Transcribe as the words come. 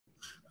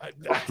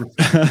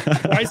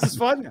Price is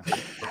fun.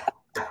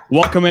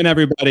 Welcome in,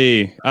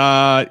 everybody.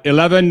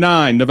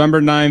 11/9, November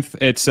 9th.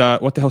 It's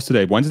what the hell's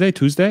today? Wednesday?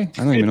 Tuesday?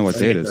 I don't even know what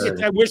day it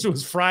is. I wish it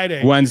was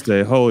Friday.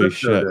 Wednesday. Holy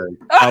shit.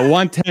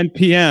 1:10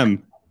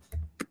 p.m.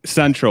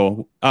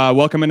 Central.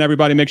 Welcome in,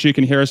 everybody. Make sure you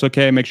can hear us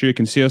okay. Make sure you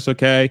can see us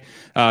okay.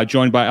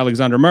 Joined by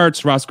Alexandra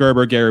Mertz, Ross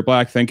Gerber, Gary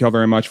Black. Thank you all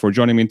very much for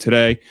joining me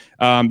today.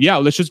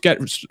 Let's just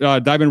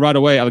dive in right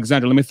away.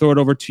 Alexandra, let me throw it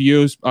over to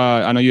you.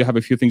 I know you have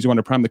a few things you want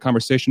to prime the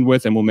conversation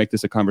with, and we'll make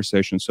this a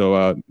conversation.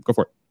 So go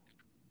for it.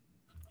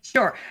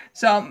 Sure.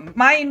 So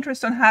my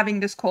interest on having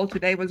this call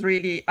today was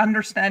really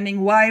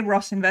understanding why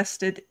Ross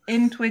invested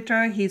in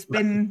Twitter. He's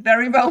been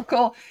very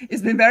vocal.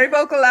 He's been very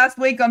vocal last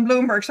week on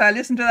Bloomberg. So I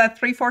listened to that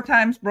 3-4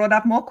 times, brought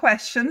up more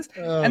questions.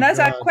 And as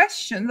I had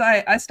questions,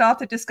 I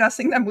started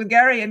discussing them with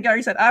Gary. And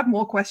Gary said, I have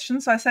more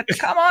questions. So I said,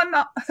 come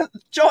on,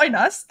 join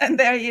us. And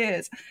there he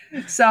is.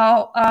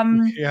 So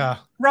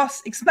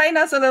Ross, explain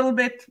us a little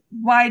bit.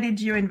 Why did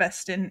you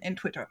invest in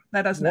Twitter?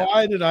 Let us know.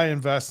 Why did I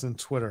invest in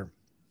Twitter?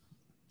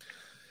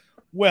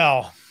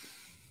 Well,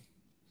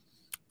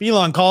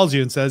 Elon calls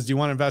you and says, do you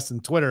want to invest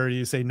in Twitter?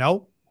 You say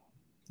no.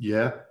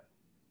 Yeah.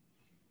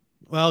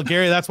 Well,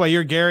 Gary, that's why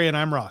you're Gary and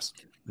I'm Ross.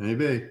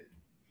 Maybe.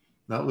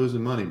 Not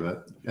losing money,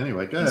 but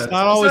anyway, go ahead. It's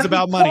not always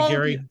about money,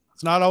 Gary.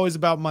 It's not always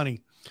about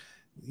money.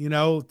 You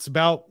know, it's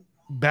about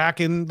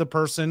backing the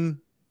person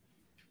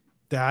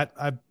that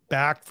I've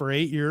backed for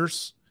 8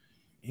 years,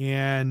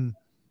 and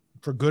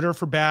for good or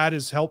for bad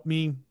has helped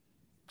me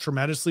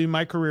tremendously in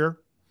my career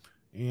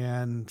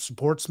and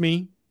supports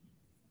me.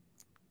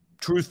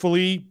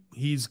 Truthfully,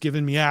 he's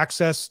given me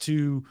access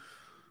to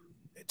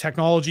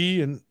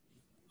technology and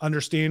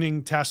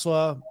understanding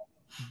Tesla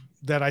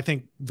that I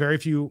think very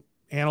few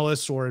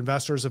analysts or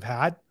investors have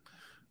had,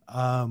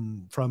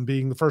 from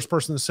being the first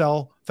person to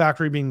sell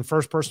factory, being the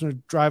first person to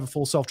drive a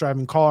full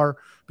self-driving car,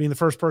 being the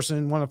first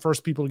person, one of the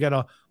first people to get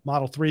a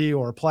Model 3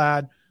 or a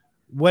Plaid,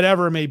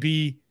 whatever it may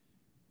be.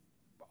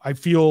 I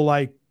feel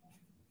like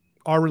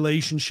our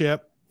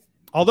relationship,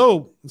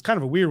 although it's kind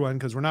of a weird one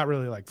because we're not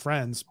really like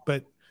friends,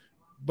 but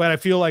I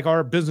feel like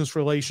our business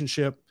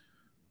relationship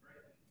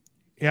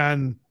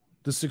and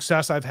the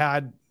success I've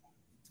had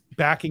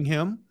backing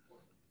him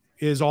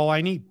is all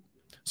I need.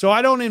 So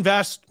I don't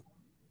invest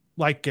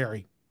like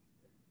Gary.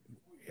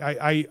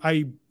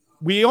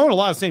 We own a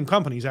lot of the same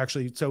companies,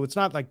 actually, so it's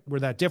not like we're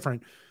that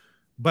different.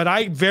 But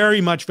I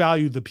very much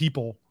value the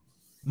people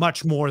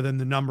much more than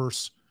the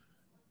numbers.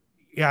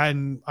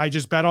 And I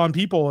just bet on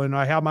people, and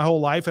I have my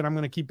whole life, and I'm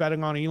going to keep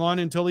betting on Elon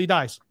until he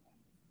dies.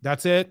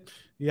 That's it.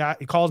 Yeah,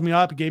 he calls me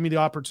up. He gave me the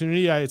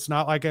opportunity. It's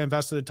not like I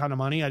invested a ton of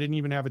money. I didn't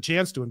even have a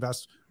chance to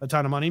invest a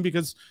ton of money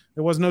because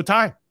there was no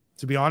time,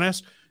 to be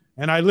honest.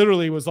 And I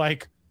literally was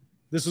like,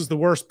 this is the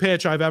worst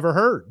pitch I've ever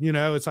heard. You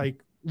know, it's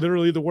like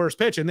literally the worst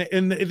pitch. And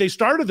they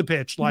started the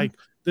pitch like,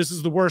 this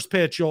is the worst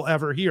pitch you'll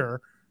ever hear,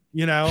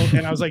 you know?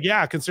 And I was like,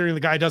 yeah, considering the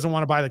guy doesn't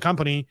want to buy the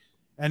company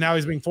and now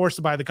he's being forced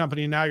to buy the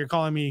company. And now you're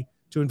calling me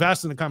to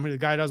invest in the company the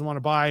guy doesn't want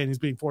to buy and he's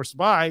being forced to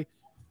buy.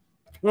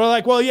 We're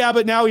like, well, yeah,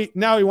 but now he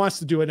wants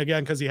to do it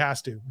again because he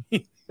has to.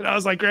 And I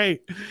was like,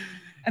 great.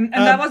 And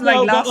that was like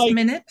last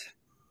minute?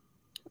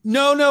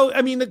 No.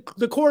 I mean,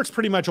 the courts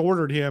pretty much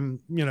ordered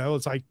him, you know,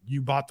 it's like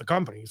you bought the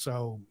company.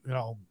 So, you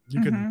know, you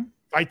can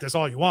fight this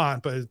all you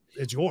want, but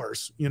it's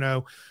yours, you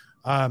know.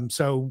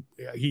 So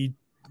he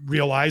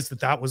realized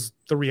that was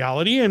the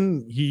reality,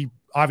 and he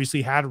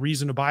obviously had a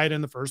reason to buy it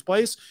in the first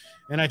place.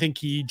 And I think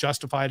he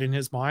justified in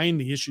his mind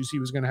the issues he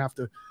was going to have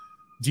to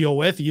deal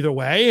with either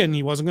way, and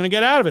he wasn't going to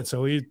get out of it.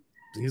 So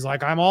he's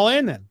like, I'm all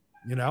in then,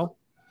 you know.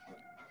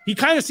 He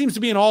kind of seems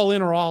to be an all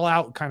in or all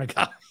out kind of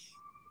guy.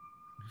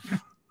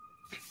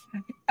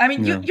 I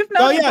mean, you've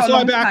known him for a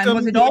long time.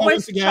 Was it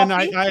always again?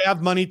 I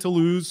have money to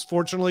lose,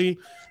 fortunately,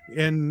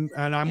 and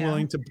I'm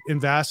willing to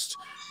invest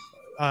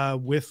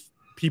with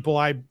people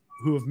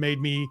who have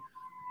made me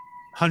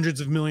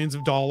hundreds of millions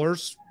of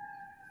dollars.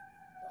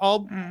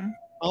 I'll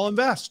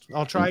invest.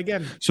 I'll try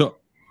again.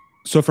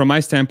 So from my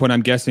standpoint,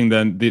 I'm guessing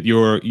then that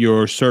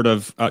your sort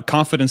of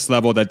confidence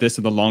level that this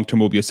in the long term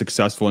will be a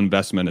successful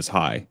investment is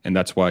high, and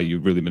that's why you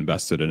really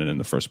invested in it in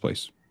the first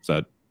place. Is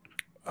that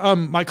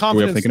my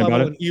confidence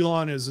level in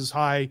Elon is as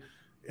high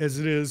as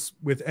it is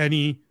with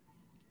any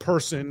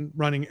person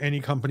running any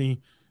company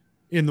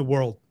in the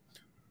world.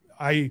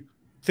 I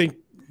think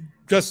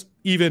just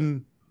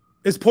even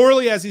as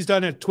poorly as he's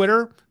done at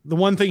Twitter, the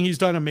one thing he's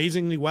done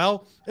amazingly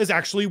well is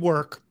actually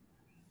work.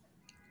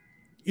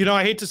 You know,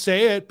 I hate to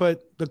say it,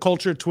 but the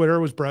culture of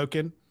Twitter was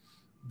broken.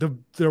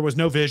 There was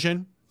no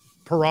vision.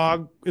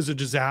 Parag is a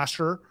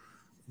disaster.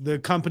 The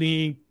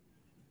company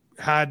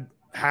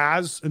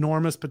has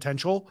enormous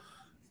potential,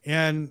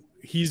 and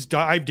he's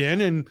dived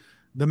in, and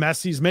the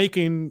mess he's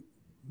making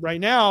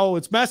right now,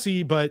 it's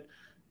messy, but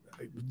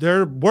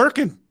they're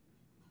working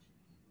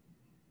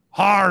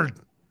hard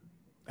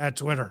at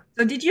Twitter.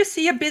 So did you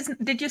see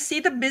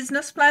the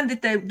business plan?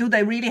 Do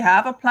they really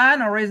have a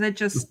plan, or is it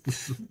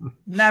just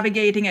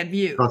navigating at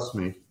view? Trust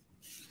me.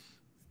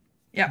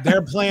 Yeah.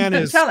 Their plan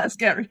is tell us,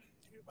 Gary.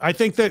 I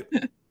think that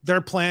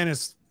their plan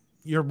is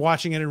you're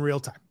watching it in real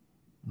time.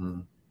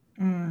 Mm.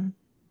 Mm.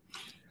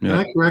 Can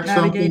I correct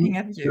Navigating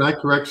something? FU. Can I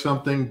correct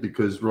something?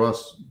 Because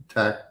Ross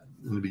tacked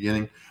in the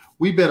beginning.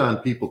 We bet on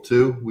people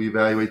too. We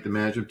evaluate the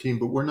management team,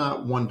 but we're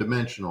not one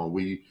dimensional.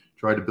 We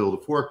try to build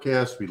a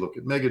forecast. We look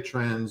at mega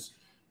trends.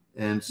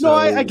 And so No,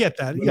 I get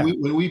that. Yeah.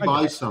 when we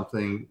buy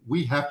something,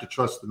 we have to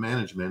trust the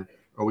management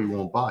or we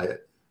won't buy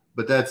it.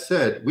 But that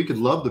said, we could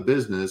love the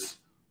business,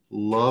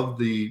 love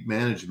the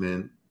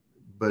management,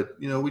 but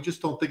we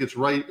just don't think it's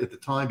right at the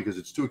time because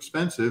it's too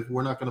expensive.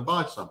 We're not going to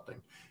buy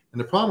something. And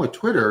the problem with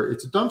Twitter,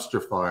 it's a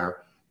dumpster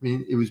fire. I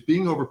mean, it was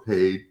being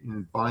overpaid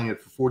and buying it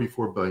for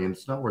 $44 billion.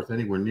 It's not worth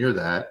anywhere near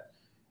that.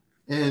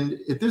 And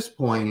at this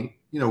point,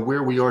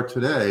 where we are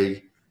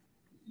today,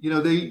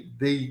 they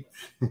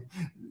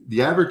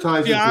the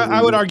advertisers. Yeah,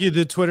 I would argue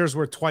that Twitter's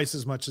worth twice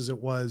as much as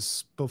it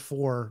was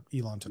before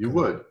Elon took it. You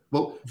would.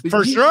 Well,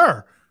 for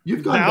sure.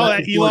 You've gone now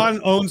that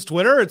Elon owns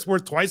Twitter, it's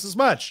worth twice as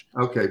much.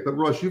 Okay, but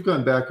Ross, you've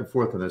gone back and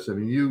forth on this. I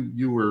mean,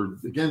 you were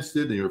against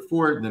it, and you were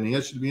for it, and then he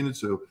asked you to be in it,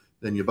 so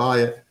then you buy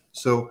it.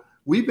 So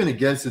we've been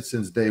against it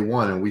since day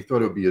one, and we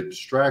thought it would be a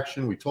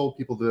distraction. We told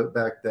people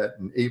back that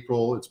in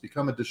April. It's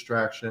become a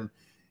distraction.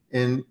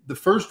 And the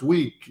first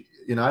week,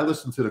 I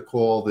listened to the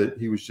call that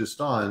he was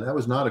just on. That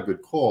was not a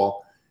good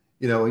call.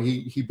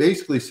 He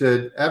basically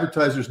said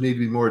advertisers need to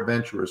be more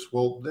adventurous.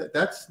 Well,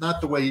 that's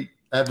not the way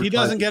advertisers. He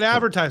doesn't get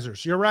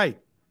advertisers. You're right.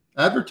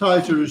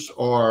 Advertisers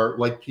are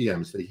like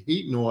PMs. They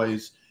hate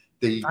noise.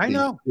 They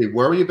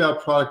worry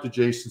about product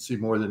adjacency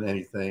more than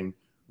anything,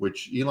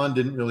 which Elon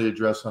didn't really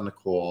address on the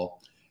call.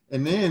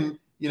 And then,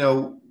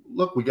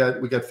 look, we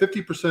got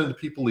 50% of the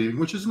people leaving,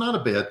 which is not a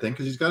bad thing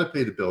because he's got to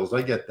pay the bills.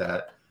 I get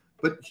that.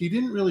 But he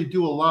didn't really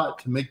do a lot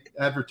to make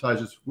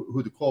advertisers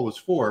who the call was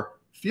for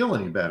feel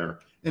any better.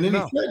 And then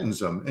he threatens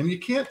them. And you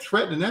can't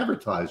threaten an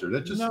advertiser.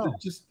 That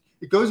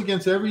it goes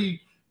against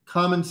every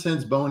common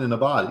sense bone in the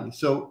body.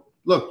 So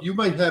look, you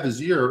might have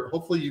his ear.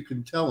 Hopefully you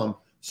can tell him,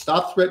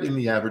 stop threatening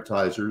the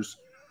advertisers,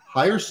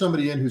 hire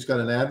somebody in who's got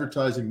an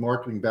advertising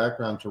marketing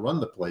background to run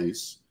the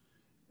place,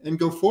 and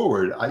go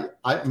forward. I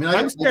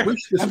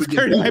wish this would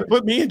get better. Might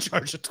put me in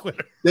charge of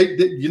Twitter.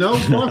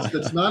 Ross,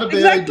 that's not a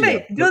bad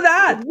idea. Do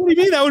that. What do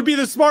you mean? That would be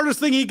the smartest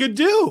thing he could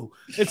do,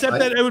 except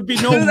that it would be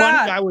no money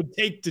I would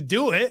take to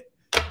do it.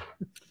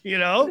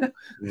 Yeah.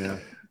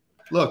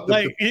 Look,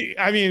 it'd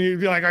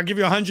be like, I'll give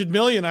you $100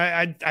 million.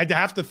 I'd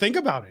have to think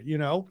about it,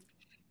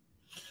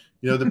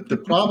 the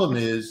problem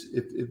is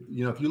if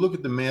you look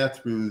at the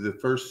math through the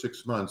first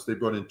 6 months, they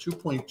brought in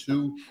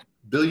 $2.2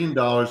 billion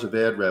of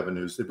ad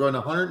revenues. They brought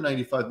in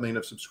 $195 million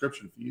of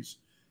subscription fees.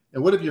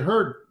 And what have you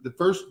heard? The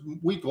first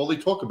week, all they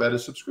talk about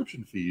is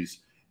subscription fees.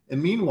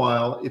 And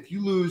meanwhile, if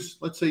you lose,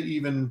 let's say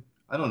even,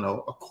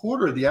 a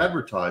quarter of the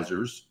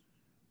advertisers,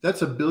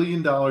 that's $1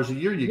 billion a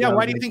year.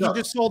 Why do you think he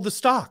just sold the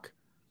stock?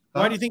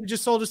 Why do you think he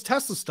just sold his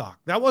Tesla stock?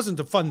 That wasn't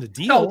to fund the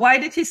deal. No, why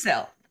did he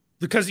sell?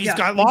 Because he's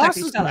got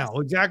losses now.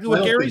 Exactly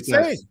what Gary's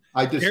saying.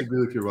 I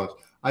disagree with you, Ross.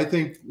 I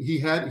think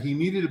he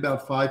needed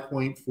about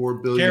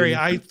 $5.4 billion. Gary,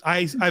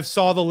 I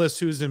saw the list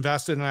who's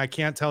invested, and I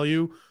can't tell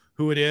you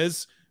who it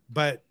is,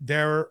 but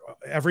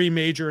every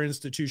major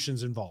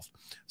institution's involved.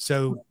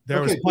 So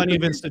there was plenty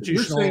of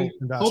institutional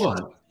investors. Hold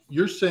on.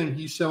 You're saying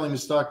he's selling the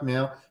stock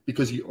now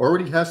because he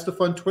already has to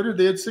fund Twitter?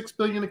 They had $6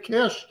 billion of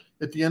cash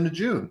at the end of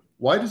June.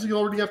 Why does he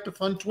already have to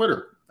fund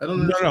Twitter? I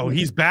don't know. No,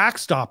 he's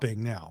backstopping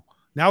now.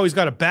 Now he's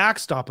got to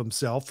backstop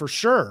himself for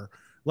sure.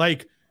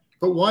 But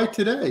why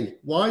today?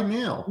 Why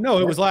now? No,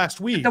 it was last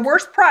week. At the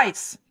worst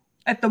price.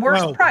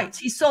 Price.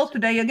 He sold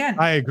today again.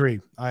 I agree.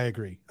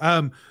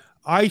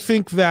 I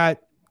think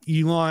that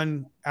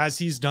Elon, as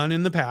he's done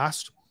in the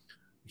past,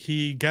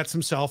 he gets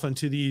himself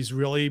into these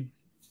really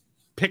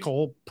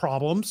pickle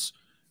problems.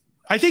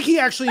 I think he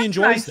actually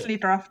enjoys nicely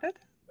drafted.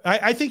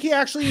 I think he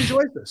actually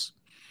enjoys this.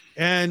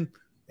 And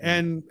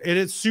it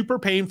is super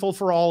painful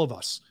for all of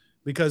us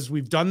because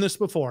we've done this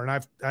before.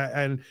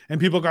 And and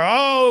people go,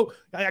 "Oh,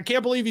 I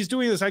can't believe he's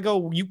doing this." I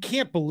go, "You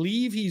can't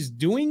believe he's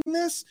doing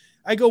this?"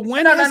 I go,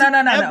 "When has it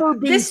ever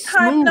been this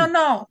time,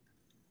 smooth?"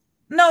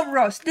 No,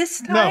 Ross.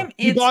 This time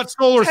he bought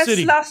Solar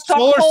City.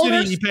 Solar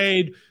City, he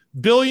paid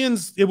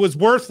billions. It was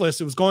worthless.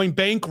 It was going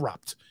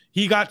bankrupt.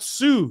 He got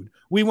sued.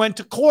 We went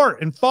to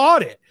court and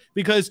fought it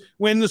because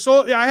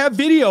I have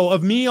video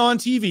of me on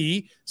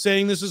TV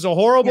saying this is a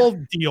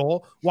horrible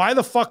deal. Why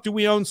the fuck do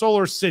we own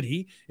Solar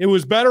City? It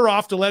was better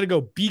off to let it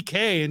go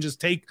BK and just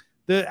take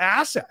the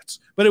assets.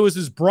 But it was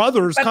his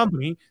brother's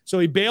company, so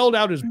he bailed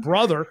out his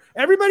brother.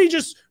 Everybody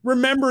just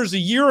remembers a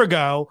year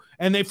ago,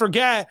 and they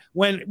forget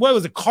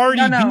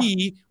Cardi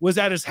B was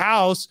at his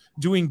house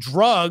doing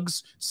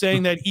drugs,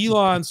 saying that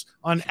Elon's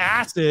on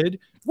acid.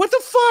 What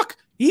the fuck?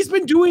 He's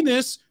been doing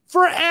this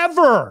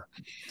forever.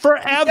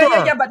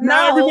 Yeah, but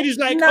now everybody's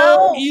like,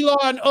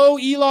 oh,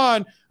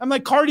 Elon. I'm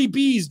like, Cardi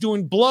B's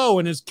doing blow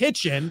in his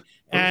kitchen,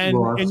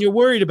 and you're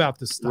worried about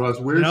this stuff. Ross,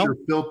 where's your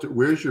filter?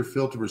 Where's your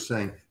filter for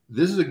saying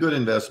this is a good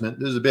investment?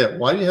 This is a bad.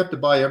 Why do you have to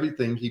buy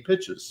everything he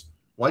pitches?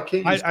 Why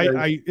can't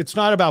you? It's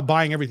not about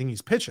buying everything he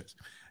pitches.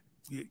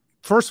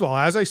 First of all,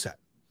 as I said,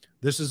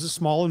 this is a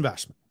small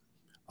investment.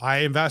 I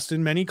invest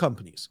in many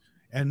companies.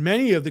 And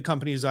many of the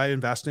companies I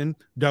invest in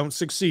don't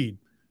succeed.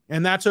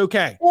 And that's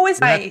okay. Who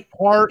is I?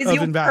 Is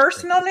you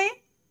personally?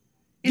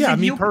 Is it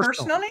you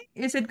personally?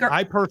 Is it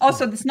I personally?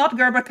 Also, it's not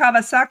Gerber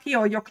Kawasaki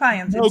or your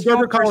clients. No, it's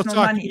Gerber your personal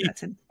Kawasaki money.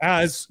 That's it.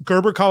 As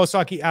Gerber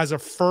Kawasaki as a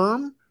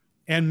firm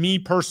and me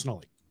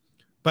personally,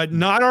 but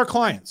not our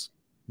clients.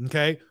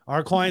 Okay.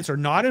 Our clients are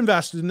not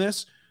invested in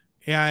this.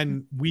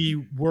 And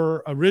we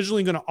were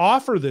originally going to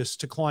offer this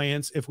to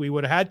clients if we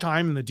would have had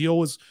time and the deal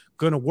was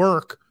going to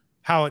work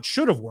how it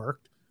should have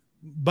worked,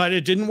 but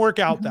it didn't work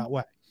out that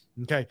way.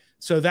 Okay.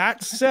 So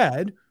that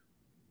said,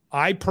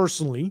 I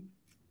personally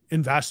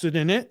invested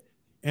in it,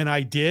 and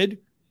I did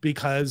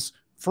because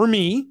for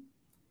me,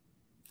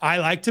 I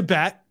like to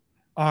bet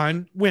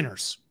on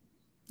winners.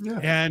 Yeah.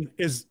 And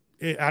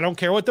I don't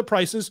care what the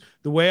price is.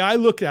 The way I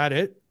look at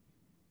it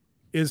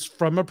is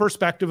from a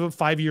perspective of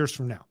 5 years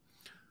from now.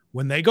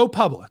 When they go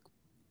public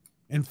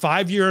in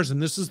 5 years, and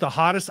this is the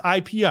hottest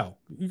IPO,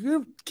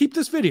 you keep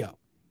this video.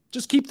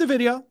 Just keep the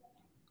video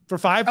for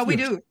 5 years. We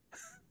do.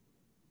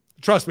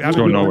 Trust me, I've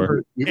been doing it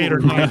for 8 or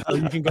 9, so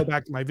you can go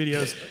back to my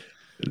videos.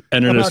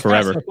 Enter this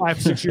forever. 5,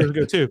 6 years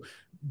ago too.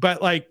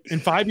 But like in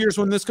 5 years,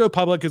 when this go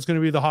public, it's going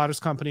to be the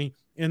hottest company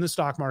in the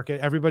stock market.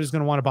 Everybody's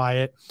going to want to buy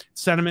it.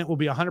 Sentiment will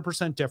be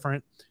 100%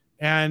 different.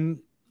 And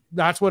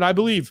that's what I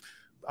believe.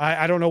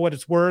 I don't know what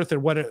it's worth or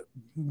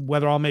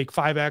whether I'll make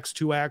 5x,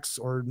 2x,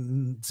 or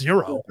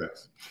 0.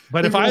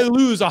 But if I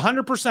lose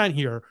 100%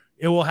 here,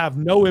 it will have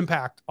no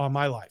impact on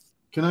my life.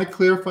 Can I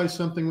clarify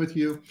something with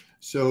you?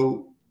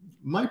 So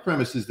my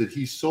premise is that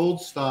he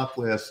sold stock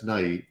last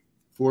night,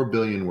 $4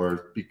 billion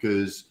worth,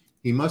 because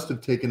he must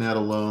have taken out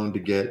a loan to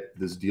get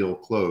this deal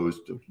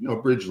closed. A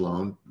bridge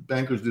loan.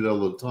 Bankers do that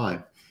all the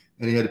time,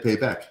 and he had to pay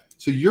back.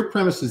 So your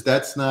premise is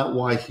that's not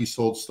why he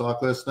sold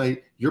stock last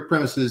night. Your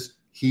premise is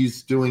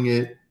he's doing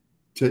it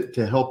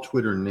to help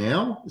Twitter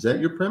now? Is that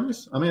your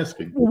premise? I'm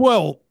asking.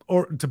 Well,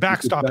 or to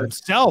backstop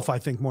himself, I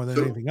think, more than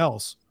anything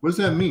else. What does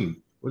that mean?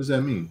 What does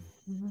that mean?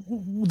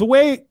 The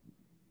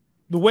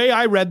way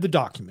I read the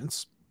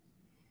documents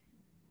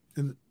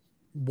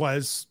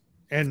was,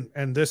 and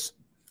this,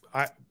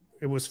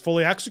 it was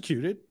fully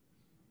executed,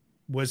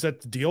 was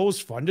that the deal was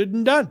funded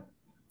and done.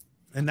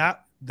 And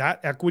that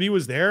equity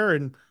was there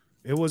and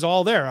it was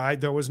all there.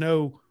 There was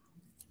no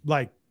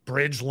like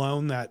bridge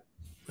loan that,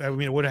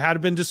 it would have had to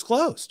been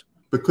disclosed.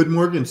 But could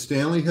Morgan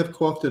Stanley have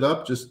coughed it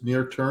up just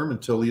near term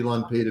until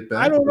Elon paid it back?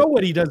 I don't know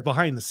what he does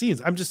behind the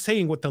scenes. I'm just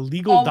saying what the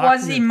legal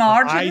documents was he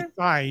margin? I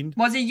signed.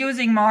 Was he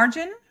using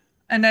margin?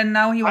 And then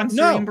now he wants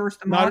to reimburse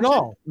the margin? Not at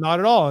all. Not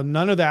at all. And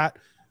none of that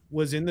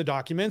was in the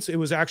documents. It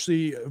was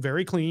actually a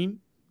very clean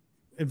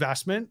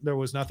investment. There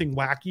was nothing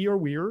wacky or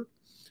weird.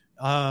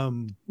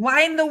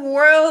 Why in the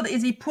world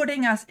is he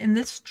putting us in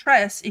this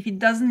stress if he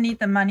doesn't need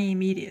the money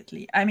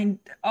immediately? I mean,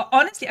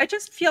 honestly, I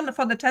just feel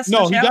for the Tesla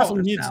shareholders. No, he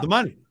definitely needs the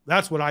money.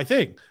 That's what I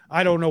think.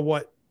 I don't know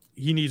what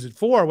he needs it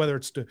for, whether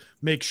it's to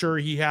make sure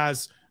he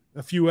has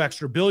a few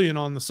extra billion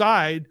on the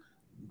side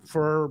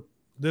for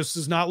this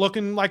is not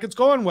looking like it's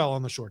going well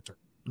on the short term.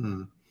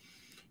 Mm.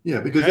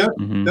 Yeah, because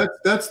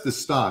that's the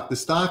stock. The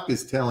stock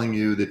is telling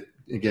you that,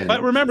 again.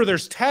 But remember,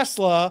 there's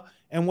Tesla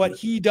and what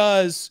he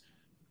does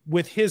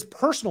with his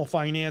personal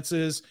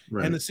finances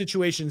and the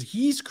situations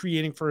he's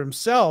creating for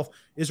himself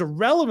is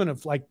irrelevant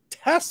of like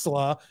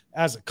Tesla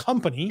as a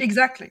company.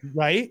 Exactly.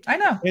 Right. I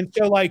know. And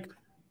so like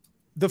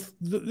this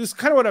is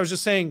kind of what I was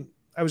just saying.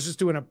 I was just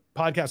doing a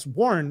podcast with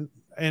Warren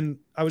and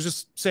I was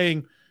just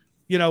saying,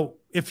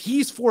 if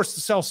he's forced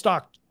to sell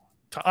stock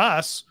to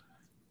us,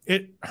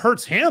 it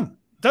hurts him.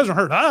 It doesn't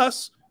hurt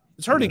us.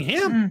 It's hurting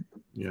him.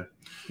 Yeah.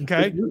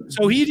 Okay.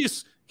 So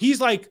he's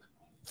like,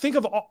 think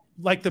of all,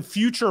 like the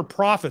future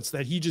profits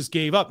that he just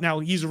gave up. Now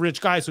he's a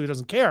rich guy, so he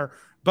doesn't care.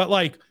 But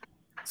like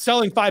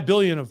selling 5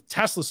 billion of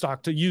Tesla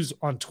stock to use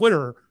on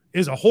Twitter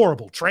is a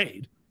horrible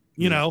trade.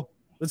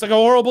 It's like a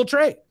horrible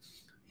trade.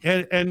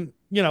 And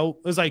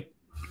it's like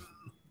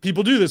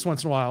people do this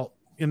once in a while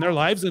in their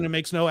lives, and it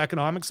makes no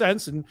economic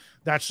sense, and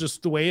that's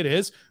just the way it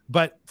is.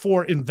 But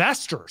for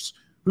investors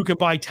who can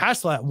buy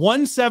Tesla at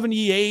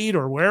 178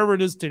 or wherever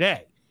it is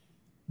today,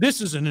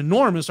 this is an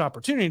enormous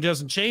opportunity. It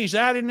doesn't change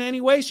that in any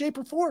way, shape,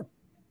 or form.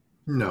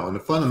 No, and the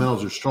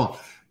fundamentals are strong.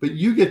 But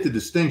you get the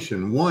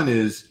distinction. One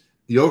is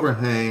the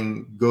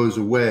overhang goes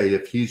away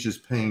if he's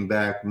just paying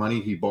back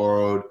money he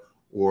borrowed,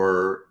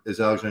 or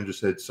as Alexandra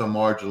said, some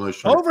marginal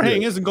issue.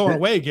 Overhang isn't going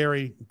away,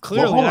 Gary.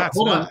 Clearly,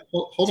 hold on.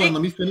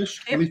 Let me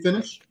finish.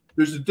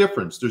 There's a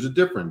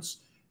difference.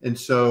 And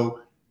so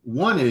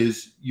one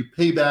is you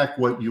pay back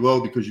what you owe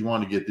because you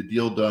want to get the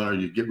deal done or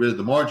you get rid of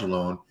the margin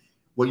loan.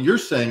 What you're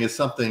saying is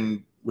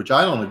something which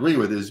I don't agree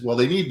with is, well,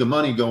 they need the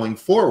money going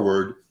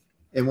forward.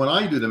 And when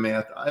I do the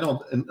math, I don't,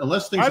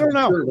 unless things. I don't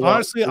know.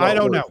 Honestly, I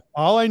don't know.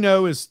 All I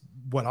know is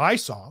what I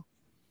saw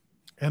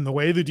and the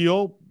way the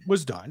deal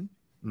was done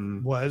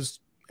was,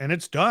 and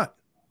it's done.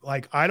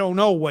 Like, I don't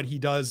know what he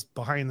does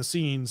behind the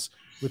scenes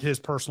with his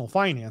personal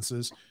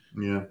finances.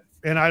 Yeah.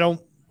 And I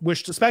don't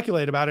wish to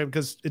speculate about it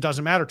because it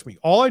doesn't matter to me.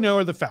 All I know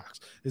are the facts,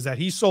 is that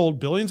he sold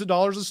billions of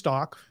dollars of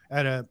stock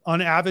at an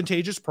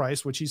unadvantageous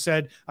price, which he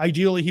said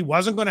ideally he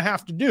wasn't going to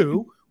have to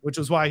do, which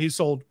is why he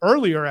sold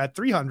earlier at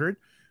 300.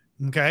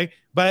 Okay.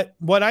 But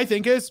what I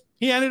think is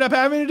he ended up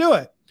having to do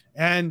it.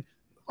 And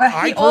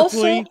I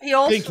personally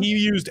think he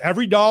used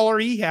every dollar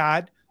he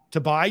had to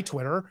buy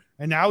Twitter.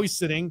 And now he's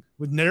sitting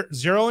with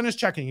zero in his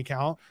checking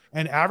account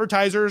and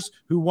advertisers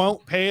who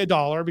won't pay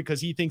 $1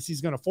 because he thinks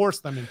he's going to force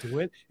them into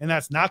it. And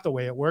that's not the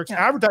way it works.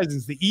 Yeah. Advertising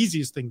is the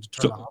easiest thing to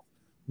turn off.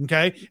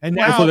 Okay. And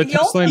now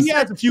he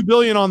has a few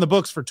billion on the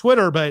books for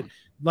Twitter, but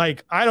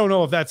like, I don't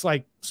know if that's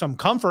like some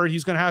comfort.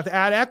 He's going to have to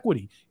add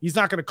equity. He's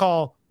not going to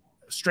call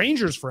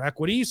strangers for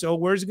equity. So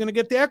where's he going to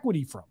get the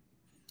equity from?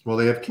 Well,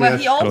 they have cash. Well,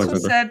 he also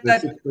said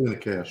that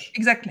cash.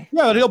 Exactly.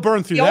 Yeah, but he'll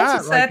burn through that. He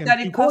also said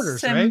that it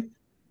costs him, right?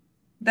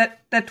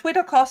 That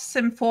Twitter costs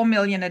him $4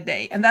 million a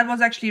day, and that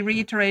was actually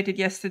reiterated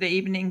yesterday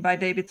evening by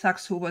David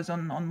Sachs, who was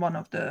on one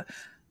of the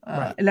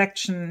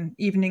election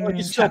evening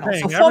channels. So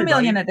 $4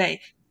 million a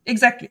day,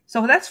 exactly.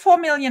 So that's $4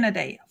 million a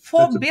day.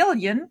 $4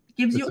 billion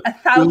gives you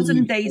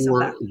 1,000 days of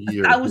that.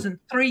 1,000,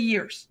 3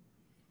 years,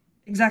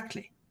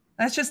 exactly.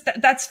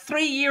 That's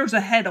 3 years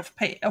ahead of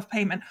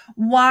payment.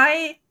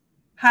 Why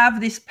have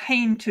this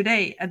pain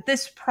today at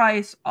this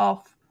price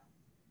of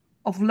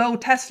low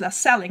Tesla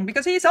selling?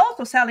 Because he's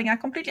also selling.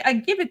 I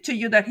give it to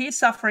you that he's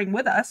suffering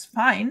with us,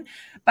 fine.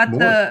 But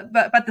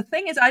the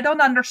thing is, I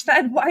don't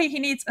understand why he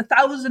needs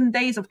 1,000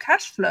 days of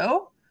cash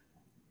flow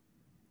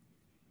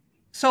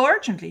so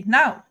urgently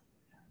now.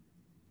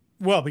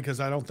 Well, because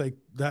I don't think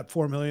that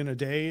 4 million a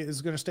day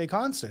is going to stay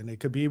constant. It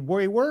could be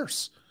way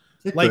worse.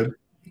 It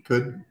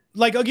could.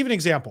 Like, I'll give you an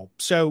example.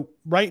 So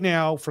right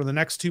now, for the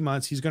next 2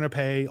 months, he's going to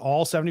pay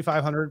all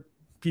 7,500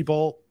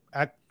 people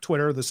at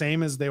Twitter the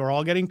same as they were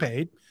all getting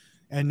paid.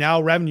 And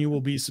now revenue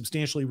will be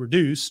substantially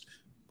reduced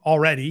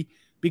already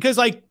because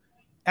like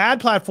ad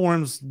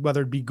platforms,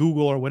 whether it be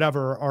Google or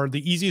whatever, are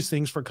the easiest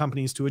things for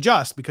companies to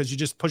adjust because you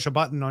just push a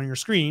button on your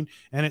screen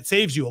and it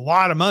saves you a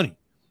lot of money.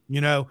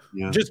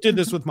 Just did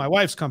this with my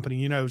wife's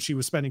company. She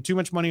was spending too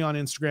much money on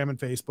Instagram and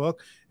Facebook.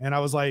 And I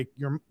was like,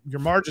 your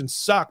margins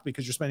suck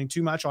because you're spending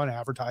too much on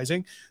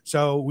advertising.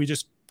 So we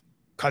just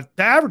cut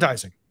the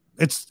advertising.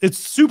 It's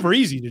super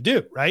easy to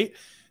do, right?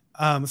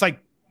 It's like,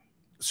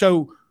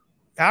 so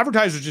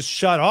advertisers just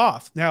shut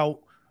off. Now,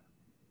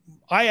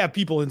 I have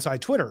people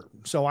inside Twitter,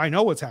 so I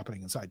know what's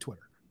happening inside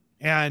Twitter.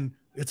 And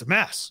it's a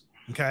mess,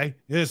 okay?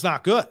 It's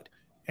not good.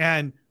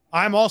 And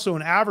I'm also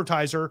an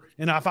advertiser.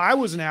 And if I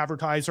was an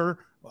advertiser,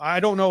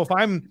 I don't know if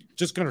I'm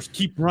just going to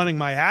keep running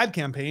my ad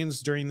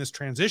campaigns during this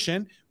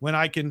transition when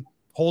I can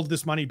hold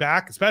this money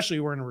back, especially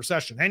we're in a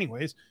recession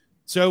anyways.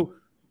 So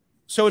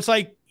it's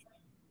like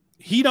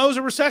he knows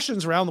a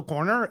recession's around the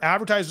corner.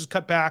 Advertisers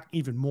cut back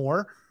even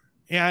more.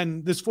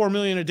 And this 4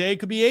 million a day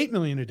could be 8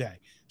 million a day.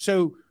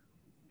 So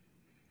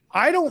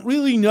I don't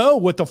really know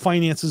what the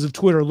finances of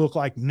Twitter look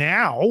like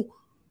now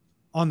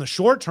on the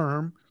short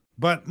term,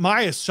 but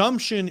my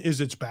assumption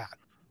is it's bad.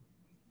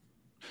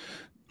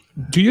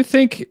 Do you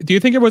think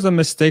it was a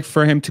mistake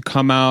for him to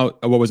come out,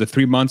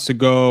 3 months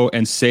ago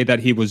and say that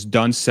he was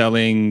done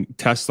selling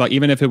Tesla,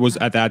 even if it was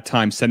at that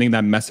time sending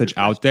that message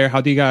out there?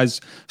 How do you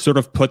guys sort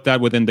of put that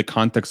within the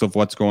context of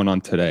what's going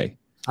on today?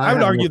 I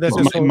would argue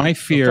that my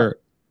fear.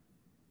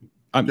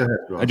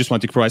 I just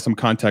want to provide some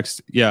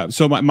context. Yeah.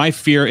 So my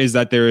fear is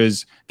that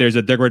there's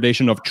a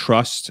degradation of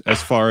trust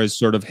as far as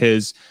sort of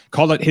his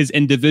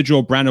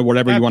individual brand or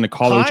whatever you want to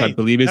call it, which I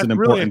believe is an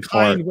important part. That's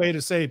really a kind way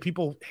to say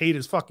people hate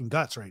his fucking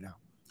guts right now.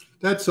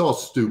 That's all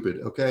stupid.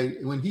 Okay.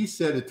 When he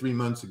said it 3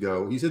 months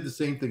ago, he said the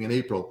same thing in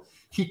April.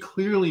 He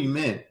clearly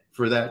meant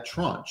for that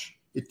tranche.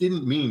 It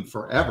didn't mean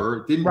forever.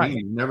 It didn't mean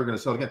he's never going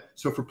to sell again.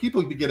 So for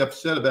people to get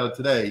upset about it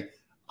today,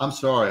 I'm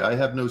sorry. I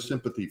have no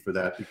sympathy for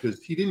that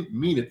because he didn't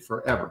mean it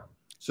forever.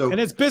 And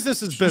it's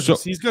business is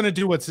business. He's going to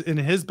do what's in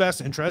his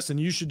best interest, and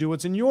you should do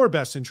what's in your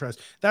best interest.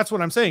 That's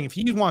what I'm saying. If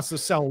he wants to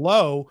sell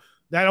low,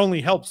 that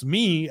only helps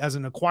me as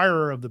an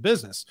acquirer of the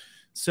business.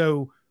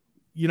 So,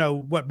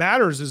 what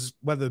matters is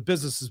whether the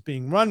business is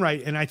being run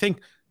right. And I think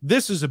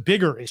this is a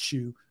bigger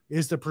issue,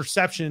 is the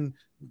perception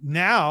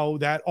now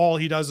that all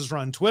he does is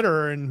run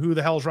Twitter and who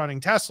the hell's running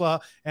Tesla.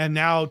 And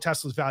now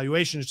Tesla's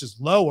valuation is just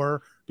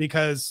lower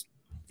because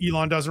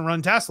Elon doesn't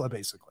run Tesla,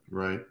 basically.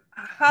 Right.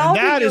 And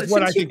that is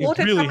what I think is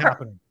really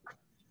happening.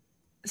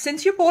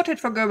 Since you bought it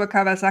for Gerber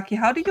Kawasaki,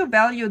 how do you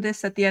value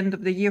this at the end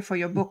of the year for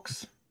your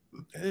books?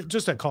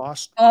 Just at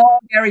cost. Oh,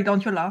 Gary,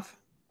 don't you laugh?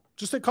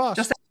 Just at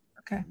cost.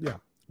 Okay. Yeah.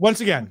 Once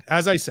again,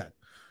 as I said,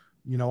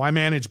 I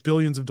manage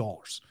billions of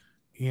dollars,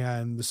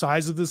 and the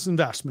size of this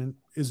investment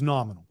is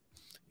nominal.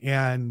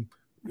 And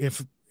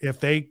if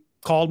they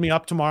called me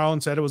up tomorrow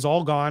and said it was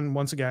all gone,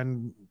 once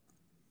again,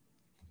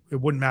 it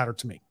wouldn't matter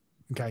to me.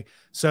 Okay.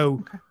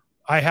 So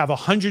I have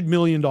 $100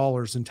 million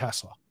in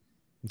Tesla.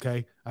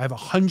 Okay. I have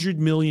 $100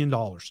 million.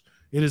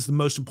 It is the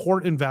most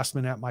important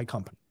investment at my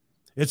company.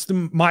 It's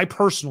my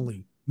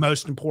personally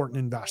most important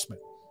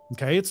investment.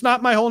 Okay. It's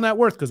not my whole net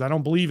worth because I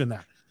don't believe in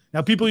that.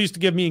 Now, people used to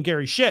give me and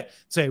Gary shit,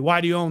 say, why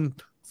do you own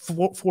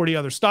 40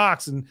 other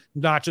stocks and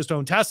not just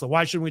own Tesla?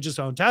 Why shouldn't we just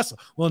own Tesla?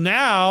 Well,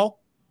 now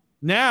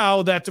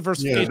that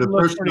diversification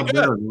looks pretty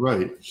good.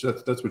 Right.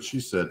 That's what she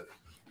said.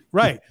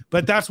 Right.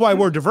 But that's why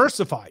we're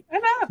diversified.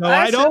 So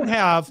I don't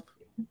have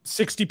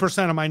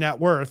 60% of my net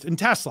worth in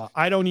Tesla.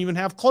 I don't even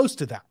have close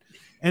to that.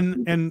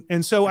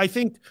 And so I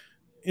think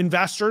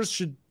investors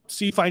should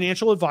see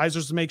financial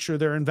advisors to make sure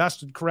they're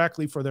invested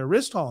correctly for their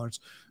risk tolerance.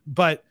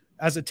 But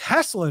as a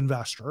Tesla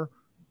investor,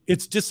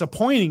 it's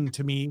disappointing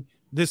to me,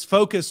 this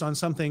focus on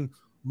something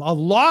a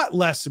lot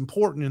less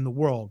important in the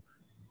world.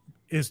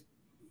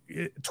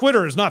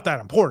 Twitter is not that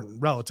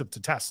important relative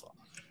to Tesla.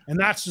 And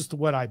that's just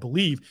what I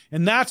believe.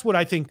 And that's what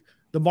I think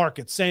the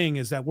market's saying,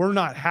 is that we're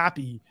not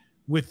happy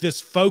with this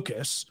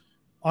focus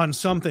on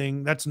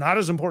something that's not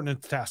as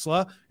important as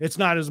Tesla. It's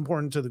not as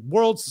important to the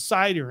world,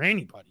 society, or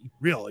anybody,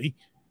 really.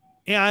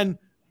 And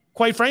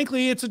quite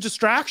frankly, it's a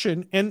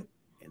distraction, and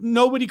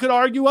nobody could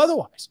argue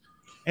otherwhy.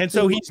 And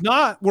so he's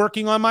not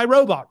working on my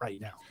robot right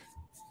now.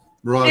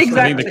 Ross, exactly.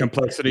 I think the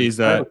complexity is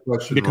that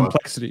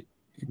complexity.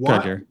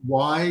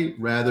 Why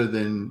rather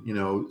than,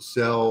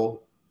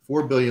 sell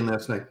 $4 billion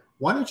last night,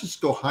 why don't you just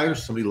go hire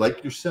somebody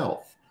like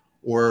yourself,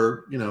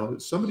 or,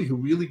 somebody who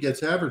really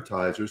gets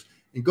advertisers,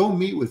 and go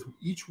meet with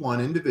each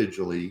one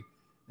individually?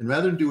 And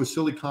rather than do a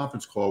silly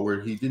conference call where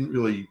he didn't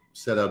really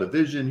set out a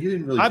vision, he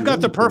didn't really. I've got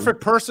the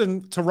perfect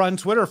person to run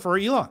Twitter for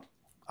Elon.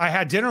 I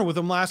had dinner with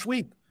him last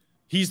week.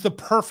 He's the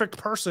perfect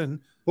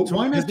person. But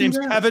why not? His name's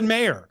Kevin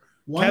Mayer.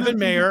 Kevin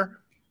Mayer,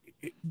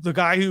 the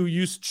guy who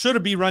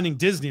should be running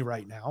Disney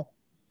right now,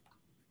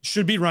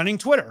 should be running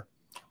Twitter.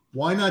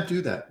 Why not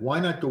do that? Why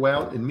not go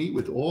out and meet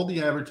with all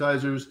the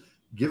advertisers,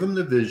 give them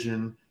the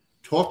vision,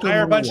 talk to them,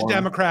 hire a bunch of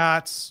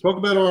Democrats, talk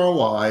about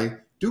ROI,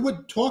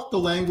 talk the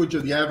language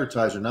of the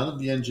advertiser, not of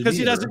the engineer. Because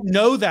he doesn't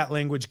know that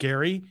language,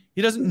 Gary.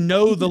 He doesn't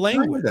know the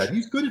language.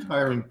 He's good at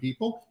hiring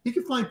people. He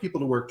can find people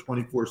to work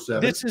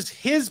 24/7. This is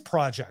his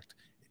project.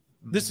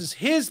 This is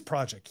his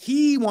project.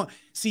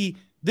 See,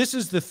 this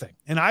is the thing.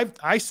 And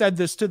I said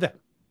this to them,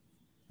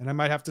 and I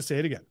might have to say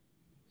it again.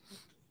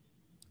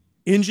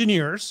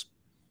 Engineers,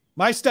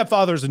 my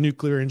stepfather is a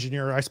nuclear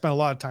engineer. I spent a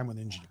lot of time with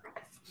engineers.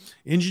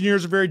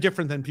 Engineers are very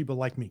different than people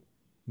like me.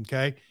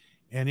 Okay.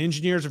 And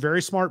engineers are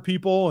very smart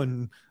people.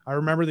 And I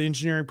remember the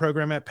engineering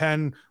program at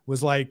Penn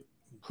was like,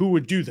 who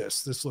would do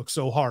this? This looks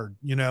so hard,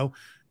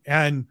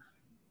 And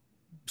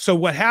so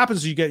what happens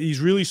is you get these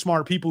really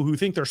smart people who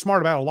think they're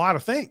smart about a lot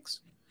of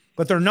things,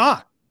 but they're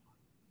not,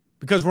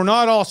 because we're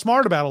not all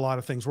smart about a lot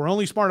of things. We're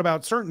only smart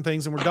about certain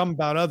things, and we're dumb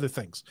about other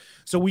things.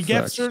 So we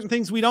get certain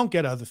things, we don't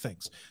get other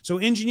things. So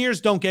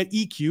engineers don't get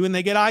EQ, and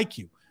they get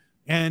IQ.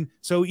 And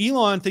so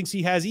Elon thinks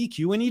he has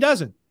EQ, and he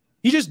doesn't.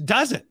 He just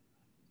doesn't.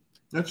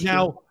 That's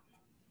now, true.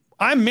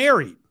 I'm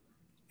married.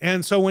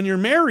 And so when you're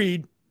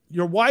married,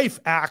 your wife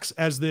acts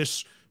as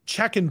this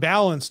check and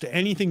balance to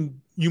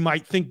anything you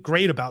might think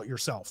great about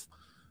yourself.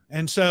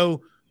 And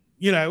so,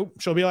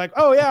 she'll be like,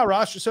 oh yeah,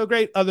 Ross, you're so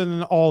great, other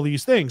than all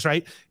these things.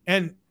 Right.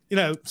 And,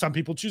 some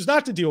people choose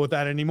not to deal with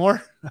that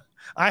anymore.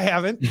 I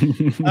haven't.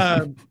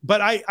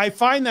 But I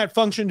find that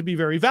function to be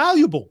very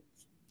valuable,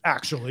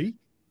 actually,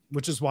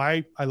 which is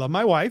why I love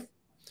my wife.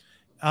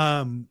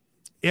 And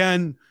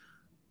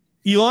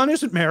Elon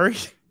isn't married.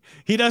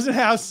 He doesn't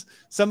have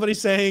somebody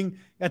saying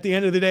at the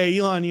end of the day,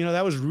 Elon,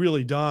 that was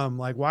really dumb.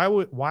 Like, why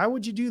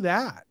would you do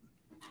that?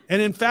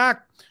 And in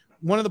fact,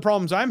 one of the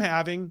problems I'm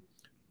having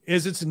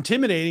is it's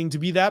intimidating to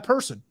be that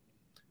person,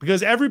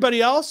 because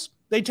everybody else,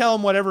 they tell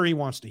him whatever he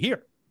wants to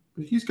hear.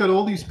 But he's got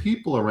all these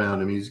people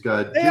around him.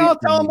 They all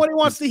tell him what he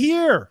wants to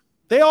hear.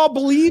 They all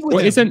believe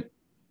with him.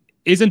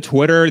 Isn't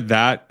Twitter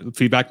that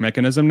feedback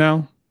mechanism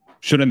now?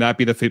 Shouldn't that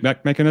be the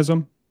feedback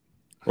mechanism?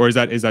 Or is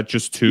that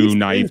just too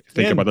naive to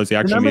think about? Does he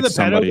actually meet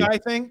somebody? Remember the pedo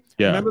guy thing?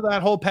 Yeah. Remember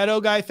that whole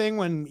pedo guy thing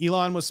when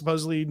Elon was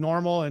supposedly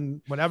normal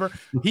and whatever?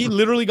 He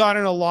literally got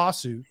in a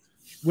lawsuit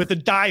with a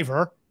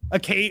diver,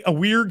 a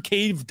weird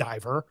cave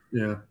diver,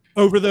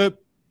 over the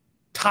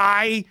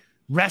Thai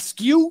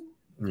rescue.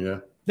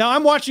 Yeah. Now,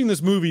 I'm watching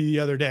this movie the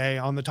other day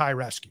on the Thai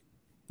rescue.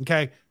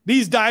 Okay.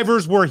 These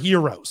divers were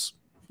heroes.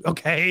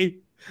 Okay.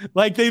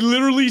 Like, they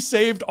literally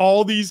saved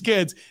all these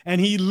kids,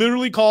 and he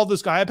literally called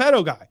this guy a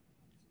pedo guy.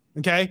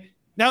 Okay.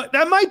 Now,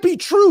 that might be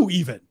true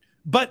even,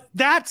 but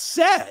that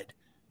said,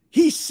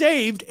 he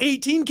saved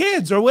 18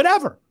 kids or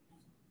whatever.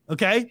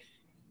 Okay.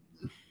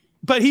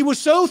 But he was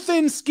so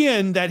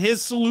thin-skinned that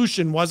his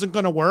solution wasn't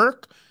going to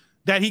work,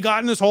 that he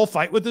got in this whole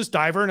fight with this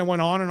diver, and it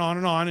went on and on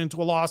and on into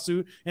a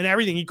lawsuit and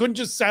everything. He couldn't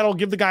just settle,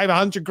 give the guy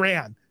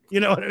 $100,000. You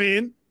know what I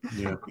mean?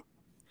 Yeah.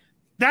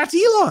 That's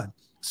Elon.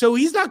 So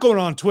he's not going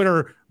on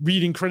Twitter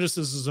reading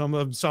criticism of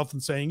himself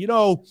and saying,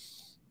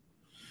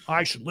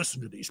 I should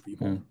listen to these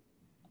people. Yeah.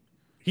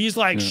 He's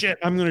like, shit,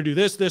 I'm going to do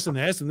this, this, and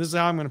this is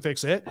how I'm going to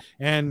fix it.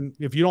 And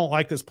if you don't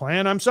like this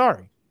plan, I'm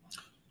sorry.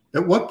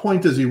 At what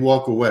point does he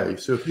walk away?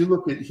 So if you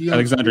look at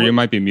Alexandra, you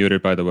might be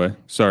muted, by the way.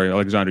 Sorry,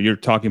 Alexandra, you're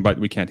talking, but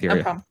we can't hear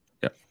you.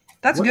 Yeah.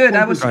 That's good.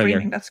 I was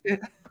screaming. That's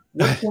good.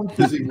 What point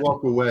does he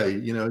walk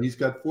away? He's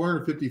got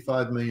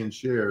 455 million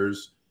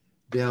shares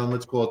down,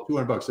 let's call it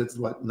 $200. That's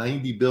what,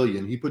 90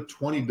 billion. He put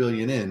 20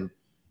 billion in.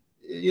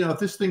 if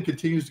this thing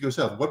continues to go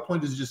south, what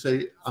point does he just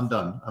say, I'm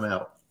done, I'm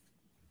out?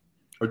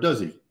 Or does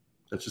he?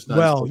 That's just not.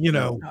 Well,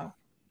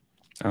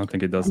 I don't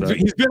think it does that.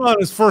 He's been on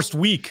his first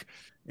week,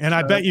 and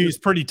I bet you he's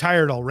pretty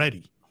tired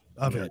already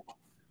of it.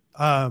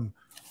 I'm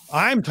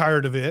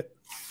tired of it.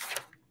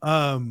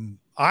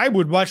 I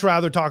would much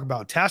rather talk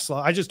about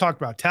Tesla. I just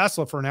talked about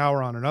Tesla for an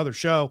hour on another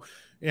show,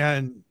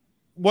 and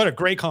what a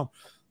great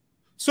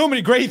so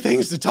many great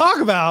things to talk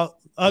about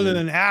other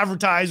than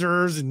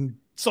advertisers and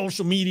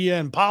social media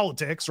and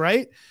politics,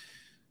 right?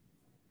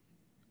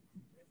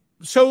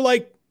 So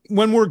like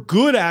when we're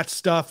good at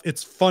stuff,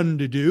 it's fun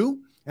to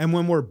do. And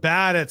when we're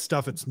bad at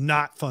stuff, it's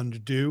not fun to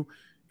do.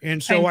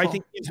 And so I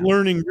think he's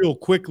learning real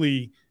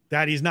quickly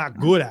that he's not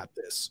good at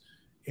this.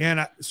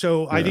 And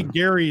so I think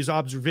Gary's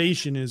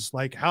observation is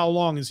like, how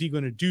long is he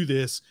going to do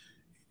this?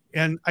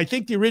 And I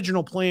think the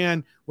original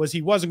plan was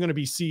he wasn't going to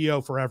be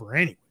CEO forever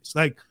anyways.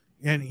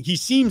 And he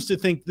seems to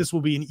think this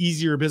will be an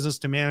easier business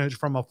to manage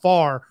from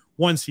afar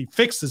once he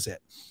fixes it.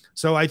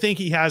 So I think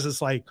he has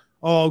this like,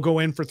 I'll go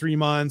in for 3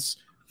 months,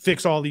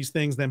 fix all these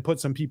things, then put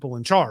some people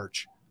in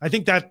charge. I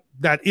think that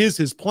is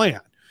his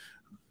plan.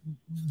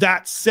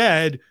 That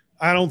said,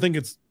 I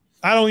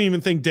don't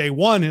even think day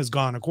one has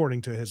gone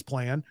according to his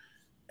plan.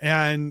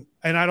 And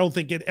I don't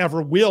think it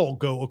ever will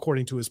go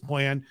according to his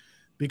plan,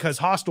 because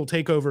hostile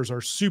takeovers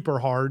are super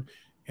hard.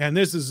 And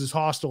this is as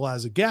hostile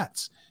as it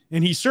gets.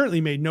 And he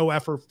certainly made no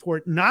effort for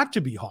it not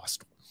to be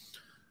hostile.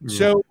 Yeah.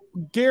 So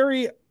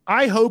Gary,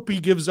 I hope he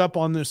gives up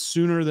on this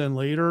sooner than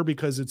later,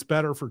 because it's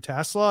better for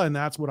Tesla. And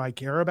that's what I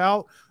care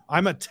about.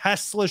 I'm a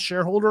Tesla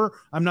shareholder.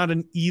 I'm not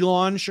an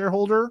Elon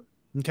shareholder.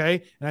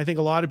 Okay. And I think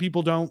a lot of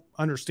people don't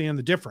understand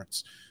the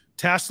difference.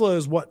 Tesla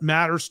is what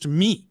matters to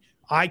me.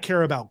 I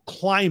care about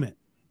climate.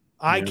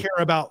 I care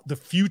about the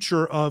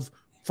future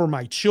for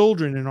my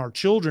children and our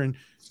children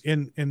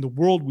in the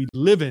world we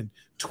live in.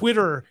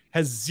 Twitter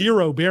has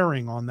zero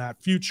bearing on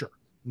that future.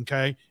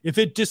 Okay. If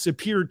it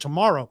disappeared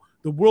tomorrow,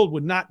 the world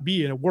would not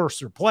be in a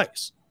worse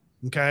place.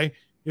 Okay.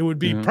 It would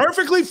be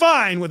perfectly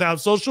fine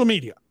without social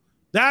media.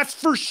 That's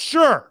for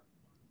sure.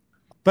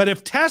 But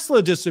if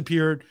Tesla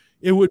disappeared,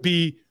 it would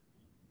be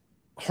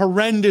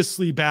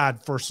horrendously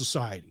bad for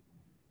society.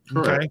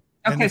 Correct. Okay.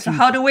 Okay, so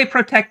how do we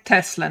protect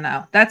Tesla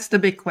now? That's the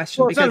big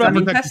question. Because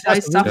Tesla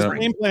is suffering.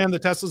 The same plan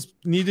that Tesla's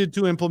needed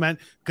to implement,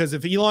 because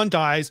if Elon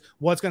dies,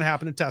 what's going to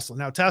happen to Tesla?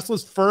 Now,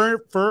 Tesla's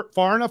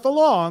far enough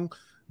along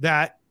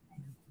that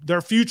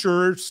their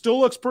future still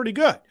looks pretty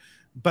good,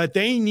 but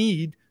they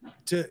need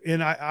to.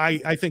 And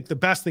I think the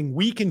best thing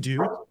we can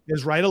do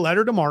is write a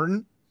letter to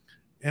Martin.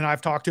 And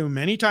I've talked to him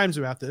many times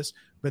about this,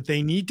 but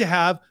they need to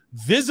have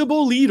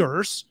visible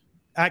leaders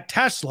at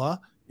Tesla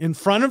in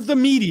front of the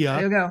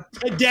media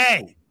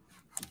today.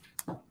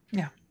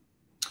 Yeah.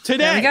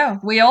 Today. There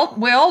we go.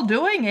 We're all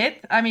doing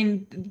it. I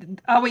mean,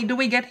 do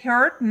we get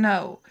hurt?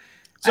 No.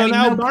 So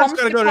now Mark's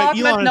got to go to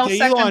Elon and say,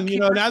 Elon,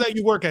 now that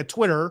you work at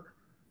Twitter,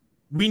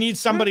 we need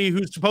somebody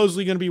who's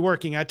supposedly going to be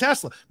working at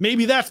Tesla.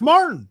 Maybe that's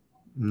Martin.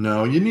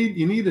 No, you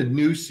need a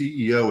new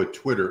CEO at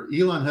Twitter.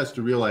 Elon has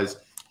to realize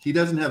he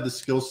doesn't have the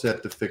skill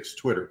set to fix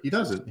Twitter. He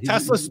doesn't.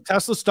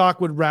 Tesla stock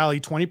would rally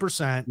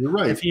 20%. You're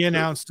right. If he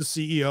announced the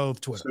CEO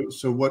of Twitter.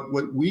 So what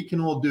we can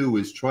all do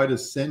is try to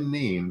send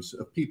names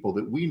of people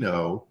that we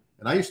know.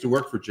 And I used to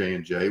work for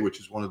J&J, which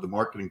is one of the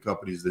marketing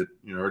companies that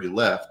already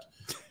left.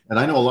 And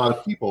I know a lot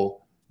of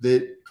people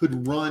that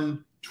could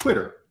run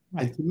Twitter.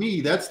 Right. And to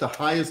me, that's the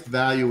highest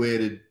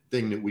valuated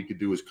thing that we could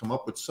do, is come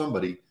up with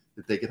somebody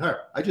that they could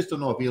hire. I just don't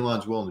know if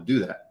Elon's willing to do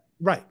that.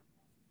 Right.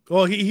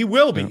 Well, he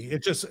will be. Yeah.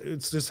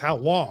 It's just how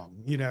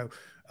long,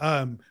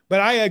 but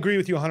I agree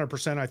with you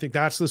 100%. I think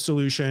that's the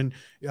solution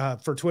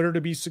for Twitter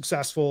to be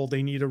successful.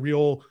 They need a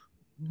real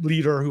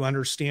leader who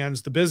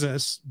understands the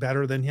business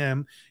better than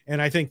him.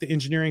 And I think the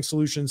engineering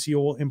solutions he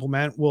will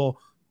implement will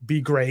be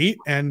great.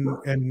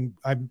 And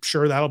I'm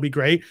sure that'll be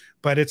great,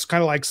 but it's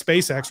kind of like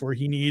SpaceX, where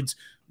he needs,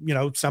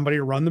 somebody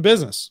to run the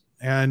business.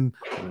 And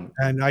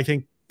I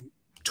think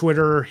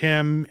Twitter,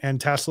 him, and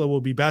Tesla will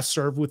be best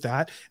served with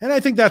that. And I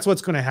think that's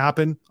what's going to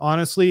happen,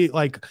 honestly.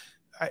 Like,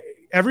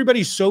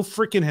 everybody's so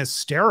freaking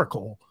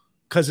hysterical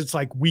because it's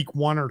like week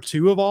 1 or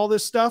 2 of all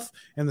this stuff,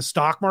 and the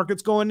stock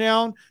market's going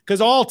down, because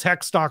all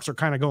tech stocks are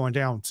kind of going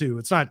down too.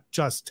 It's not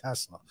just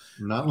Tesla.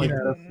 Not like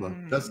Tesla.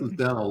 Tesla's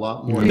down a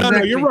lot more. No,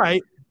 you're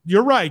right.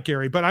 You're right,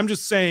 Gary. But I'm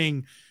just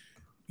saying,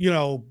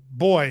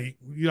 boy,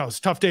 it's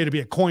a tough day to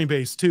be at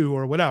Coinbase too,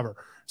 or whatever.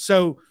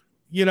 So,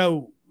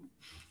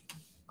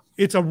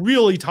 it's a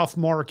really tough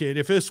market.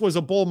 If this was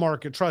a bull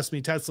market, trust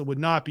me, Tesla would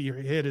not be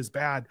hit as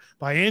bad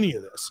by any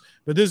of this.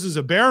 But this is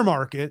a bear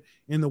market,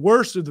 in the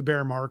worst of the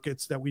bear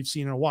markets that we've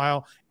seen in a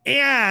while.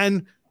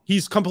 And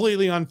he's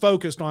completely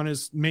unfocused on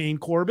his main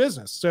core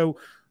business.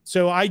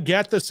 So I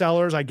get the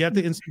sellers. I get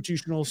the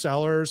institutional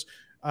sellers.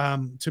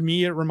 To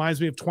me, it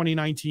reminds me of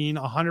 2019,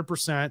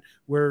 100%,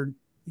 where,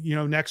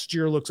 next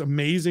year looks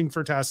amazing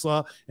for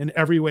Tesla in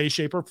every way,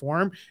 shape, or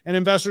form. And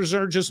investors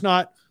are just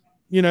not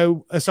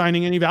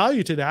assigning any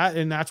value to that.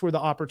 And that's where the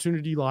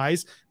opportunity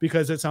lies,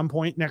 because at some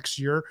point next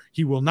year,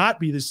 he will not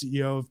be the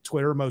CEO of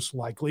Twitter, most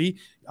likely.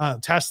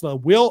 Tesla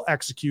will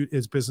execute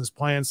his business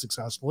plan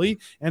successfully,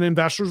 and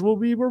investors will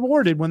be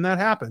rewarded when that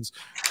happens.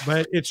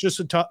 But it's just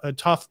a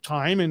tough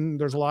time, and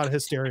there's a lot of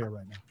hysteria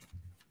right now.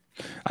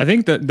 I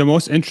think that the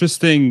most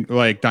interesting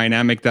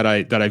dynamic that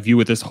I view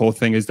with this whole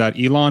thing is that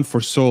Elon, for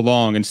so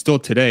long and still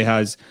today,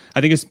 I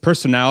think his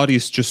personality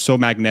is just so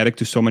magnetic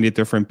to so many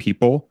different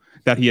people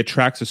that he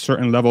attracts a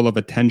certain level of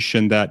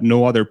attention that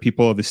no other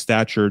people of his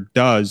stature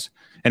does.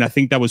 And I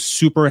think that was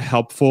super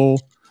helpful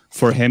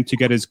for him to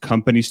get his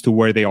companies to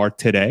where they are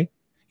today,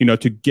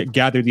 to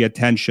gather the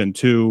attention,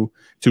 to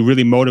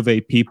really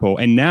motivate people.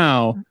 And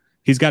now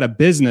he's got a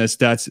business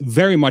that's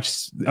very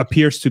much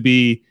appears to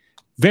be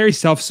very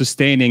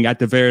self-sustaining, at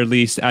the very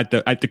least, at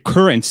the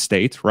current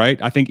state, right?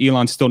 I think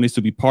Elon still needs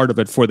to be part of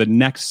it for the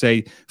next,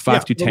 say,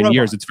 5 to 10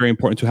 years. It's very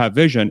important to have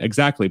vision,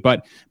 exactly.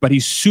 But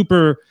he's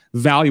super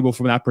valuable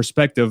from that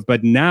perspective.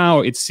 But now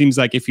it seems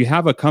like if you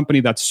have a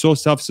company that's so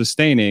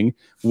self-sustaining,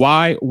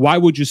 why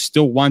would you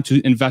still want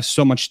to invest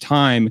so much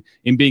time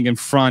in being in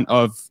front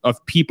of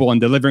people and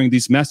delivering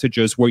these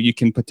messages where you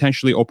can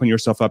potentially open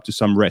yourself up to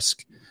some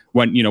risk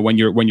when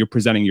you're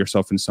presenting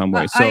yourself in some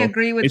way? So I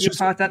agree with you,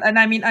 Farzad. And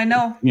I mean, I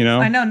know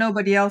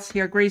nobody else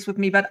here agrees with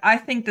me, but I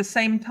think the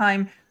same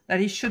time that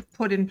he should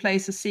put in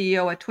place a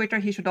CEO at Twitter,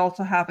 he should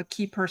also have a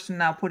key person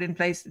now put in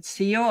place,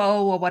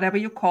 COO or whatever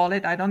you call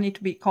it. I don't need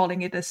to be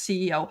calling it a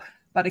CEO,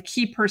 but a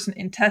key person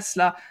in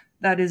Tesla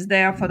that is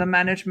there for the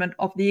management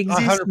of the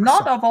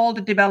not of all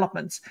the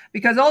developments,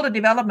 because all the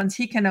developments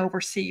he can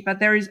oversee. But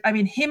there is,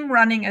 him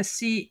running as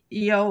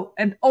CEO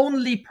and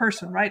only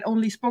person, right?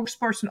 Only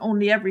spokesperson,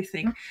 only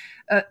everything.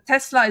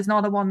 Tesla is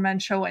not a one-man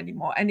show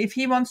anymore. And if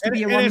he wants to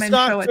be a one-man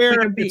show at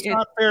Twitter, it's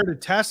not fair to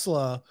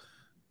Tesla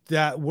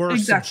that we're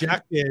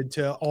subjected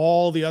to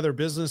all the other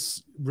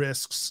business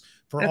risks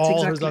for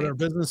all his other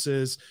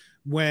businesses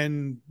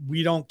when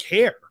we don't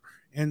care.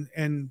 And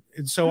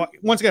so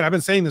once again, I've been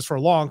saying this for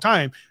a long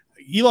time.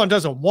 Elon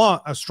doesn't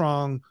want a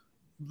strong,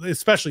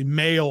 especially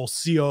male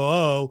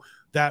COO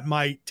that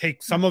might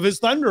take some of his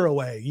thunder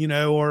away,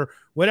 or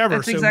whatever.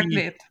 That's exactly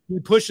it. He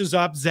pushes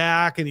up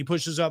Zach, and he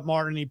pushes up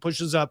Martin. He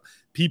pushes up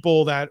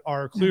people that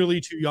are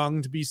clearly too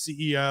young to be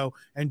CEO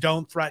and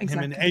don't threaten him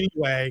in any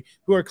way,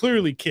 who are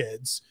clearly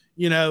kids,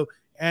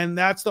 and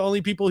that's the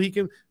only people he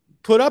can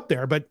put up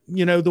there. But,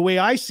 the way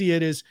I see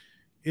it is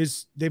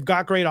they've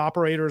got great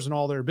operators in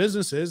all their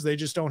businesses. They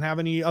just don't have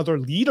any other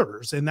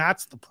leaders. And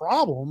that's the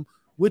problem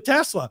with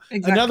Tesla.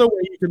 Exactly. Another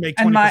way you can make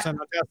 20% on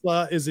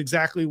Tesla is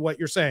exactly what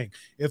you're saying.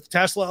 If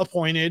Tesla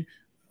appointed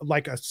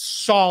like a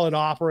solid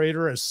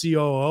operator as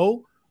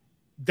COO,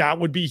 that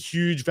would be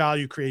huge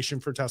value creation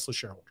for Tesla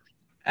shareholders.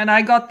 And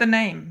I got the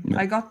name.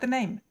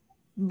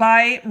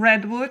 Buy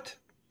Redwood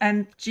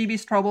and GB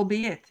Strobel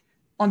be it.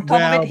 On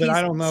top of it,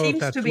 I don't know if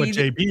that's what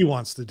JB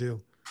wants to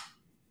do.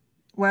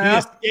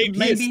 Well,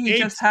 maybe he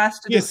just has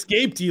to. He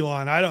escaped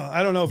Elon. I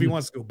don't know if he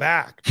wants to go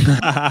back. Isn't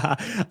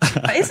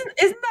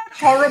that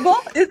horrible?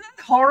 Isn't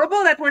it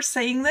horrible that we're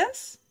saying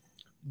this?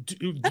 Do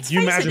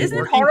you imagine? Isn't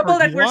it horrible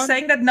that we're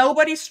saying that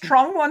nobody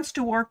strong wants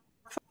to work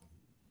for?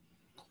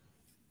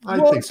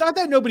 Well, it's not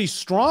that nobody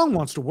strong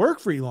wants to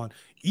work for Elon.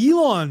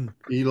 Elon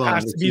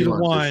has to be the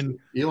one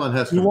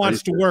who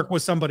wants to work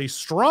with somebody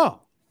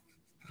strong.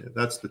 Yeah,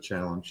 that's the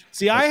challenge.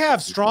 See, I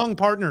have strong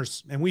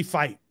partners, and we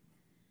fight.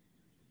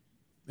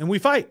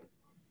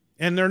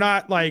 And they're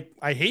not like,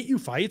 I hate you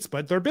fights,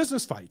 but they're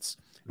business fights.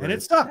 Right. And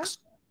it sucks.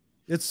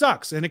 It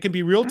sucks. And it can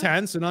be real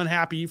tense and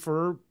unhappy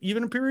for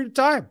even a period of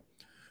time.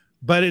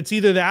 But it's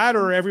either that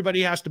or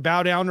everybody has to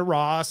bow down to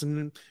Ross.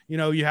 And,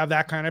 you have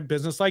that kind of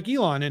business like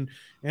Elon.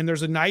 And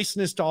there's a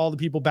niceness to all the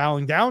people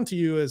bowing down to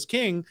you as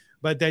king,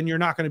 but then you're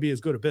not going to be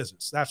as good a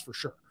business. That's for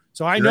sure.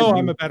 So I know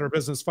I'm a better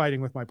business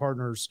fighting with my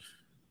partners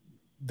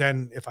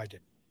than if I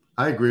didn't.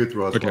 I agree with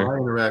Ross. Okay. When I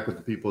interact with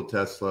the people at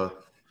Tesla,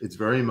 it's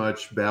very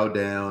much bow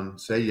down,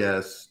 say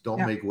yes,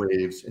 don't make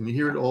waves. And you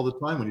hear it all the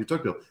time when you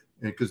talk to them.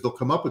 Because they'll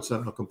come up with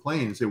something, they'll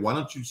complain and say, why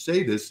don't you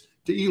say this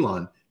to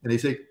Elon? And they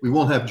say, we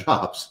won't have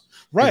jobs.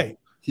 Right.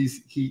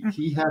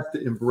 He has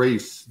to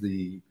embrace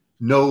the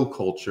no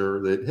culture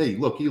that, hey,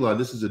 look, Elon,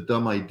 this is a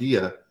dumb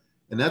idea.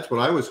 And that's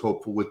what I was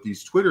hopeful with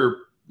these Twitter,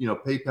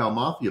 PayPal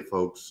mafia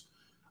folks.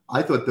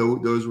 I thought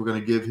those were going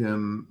to give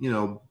him,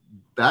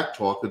 back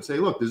talk and say,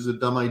 look, this is a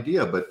dumb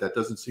idea, but that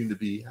doesn't seem to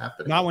be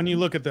happening. Not when you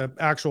look at the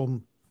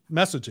actual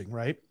messaging,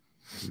 right?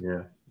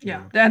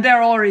 Yeah.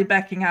 They're already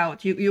backing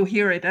out. You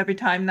hear it every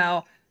time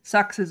now.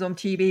 Sachs is on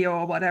TV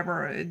or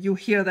whatever. You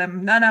hear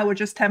them. No, we're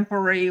just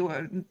temporary.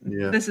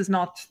 This is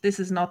not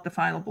the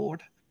final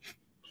board.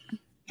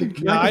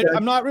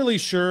 I'm not really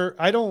sure.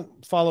 I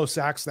don't follow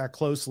Sachs that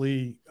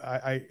closely.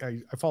 I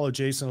follow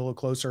Jason a little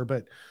closer,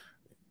 but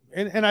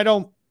and I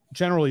don't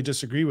generally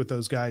disagree with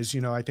those guys.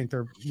 I think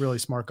they're really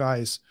smart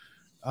guys.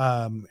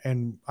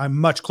 And I'm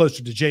much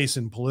closer to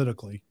Jason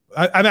politically.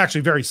 I'm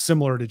actually very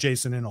similar to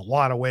Jason in a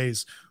lot of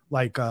ways,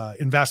 like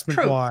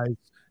investment wise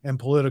and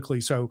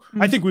politically. So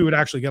I think we would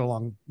actually get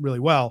along really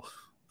well.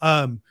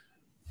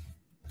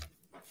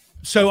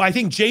 So I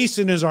think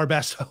Jason is our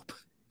best hope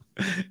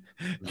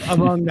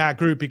among that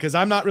group, because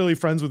I'm not really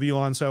friends with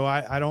Elon, so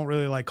I don't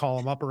really like call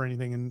him up or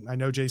anything, and I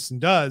know Jason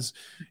does,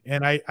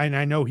 and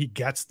I know he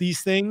gets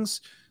these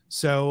things,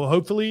 so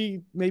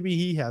hopefully maybe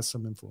he has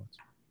some influence.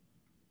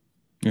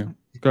 Yeah,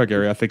 go ahead,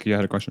 Gary. I think you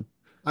had a question.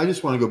 I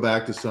just want to go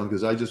back to some,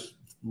 because I just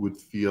would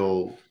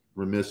feel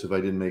remiss if I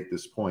didn't make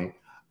this point.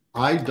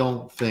 I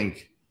don't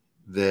think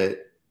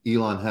that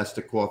Elon has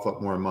to cough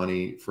up more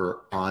money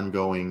for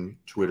ongoing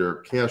Twitter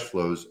cash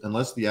flows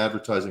unless the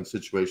advertising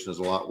situation is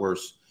a lot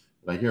worse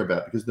than I hear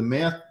about, because the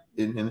math,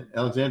 and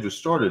Alexandra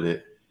started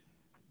it,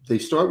 they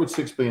start with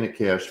 $6 billion of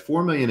cash,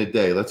 $4 million a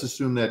day. Let's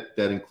assume that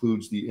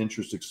includes the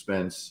interest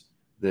expense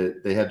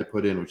that they had to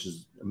put in, which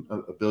is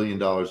 $1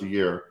 billion a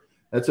year.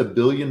 That's $1.5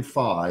 billion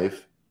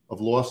of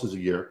losses a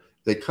year.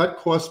 They cut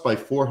costs by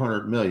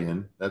 $400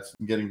 million. That's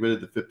getting rid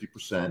of the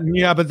 50%.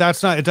 Yeah, but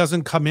that's not. It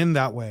doesn't come in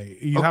that way.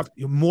 You have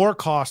more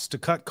costs to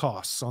cut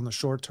costs on the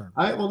short term.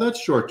 Well, that's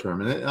short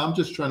term, and I'm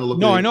just trying to look.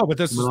 No, I know, but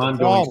this is from an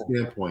the ongoing problem.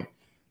 standpoint.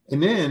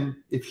 And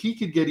then, if he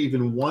could get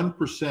even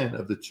 1%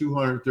 of the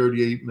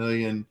 238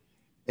 million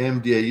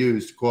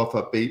MDAUs to cough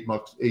up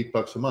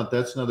 $8 a month,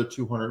 that's another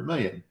 200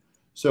 million.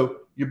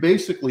 So you're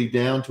basically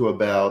down to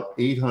about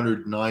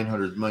 800,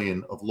 900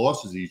 million of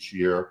losses each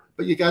year,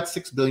 but you got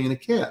 $6 billion of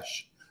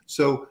cash.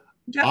 So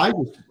yeah.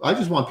 I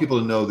just want people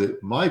to know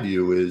that my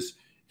view is,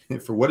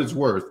 for what it's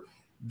worth,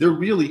 there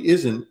really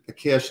isn't a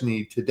cash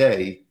need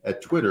today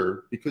at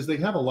Twitter because they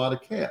have a lot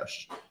of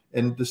cash,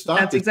 and the stock.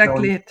 That's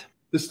exactly it.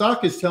 The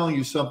stock is telling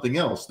you something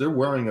else. They're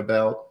worrying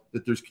about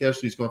that there's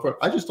cash needs going forward.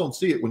 I just don't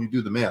see it when you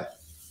do the math.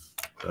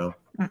 So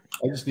I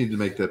just need to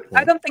make that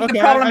point. I don't think the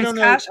problem is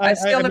cash. I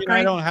still agree.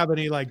 I don't have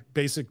any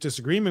basic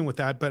disagreement with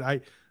that,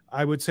 but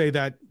I would say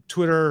that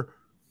Twitter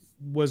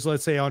was,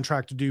 let's say, on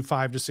track to do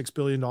 $5 to $6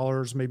 billion,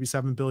 maybe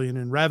 $7 billion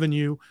in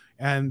revenue,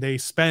 and they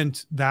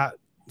spent that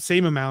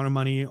same amount of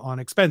money on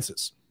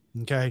expenses.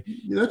 Okay,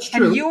 yeah, that's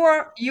true. And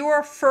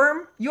you're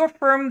firm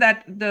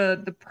that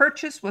the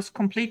purchase was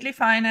completely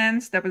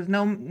financed. There was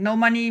no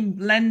money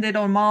lended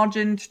or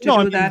margined to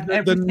do that.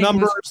 The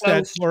numbers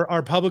that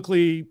are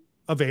publicly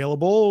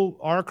available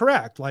are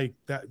correct. Like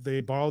that,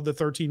 they borrowed the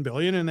 $13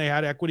 billion and they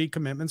had equity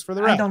commitments for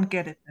the rest. I don't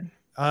get it.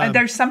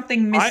 There's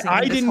something missing.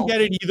 I didn't get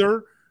it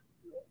either.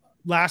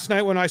 Last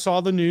night when I saw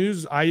the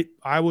news, I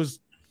was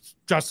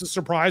just as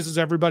surprised as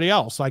everybody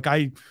else.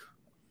 I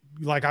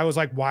was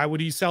like, why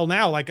would he sell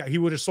now? Like, he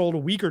would have sold a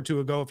week or two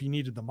ago if he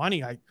needed the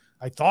money. I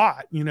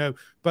thought,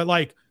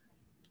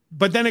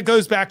 but then it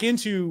goes back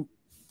into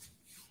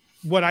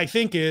what I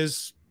think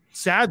is,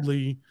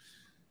 sadly,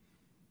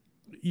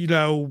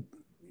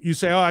 you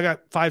say, oh, I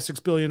got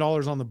 $5-6 billion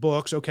on the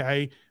books.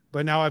 Okay.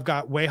 But now I've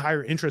got way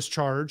higher interest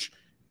charge,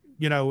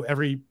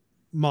 every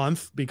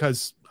month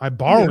because I'm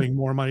borrowing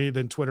more money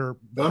than Twitter.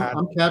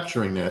 I'm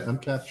capturing that.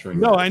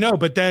 No, I know.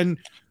 But then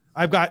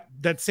I've got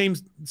that same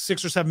 $6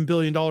 or $7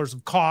 billion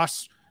of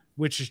costs,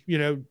 which,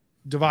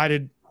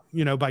 divided,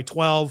 by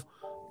 12,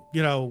 I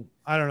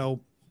don't know.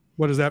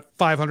 What is that?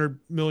 500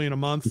 million a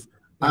month.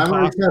 I'm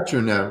already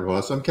capturing that,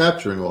 Ross. I'm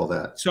capturing all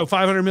that. So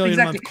 500 million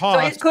a month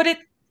cost. So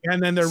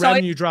and then their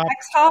revenue dropped.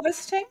 Tax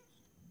harvesting?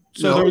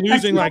 So they're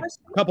losing like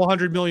a couple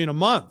 $100 million a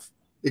month.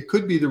 It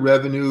could be the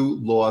revenue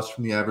loss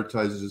from the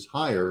advertisers is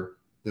higher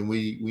than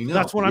we know.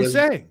 That's what I'm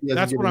saying.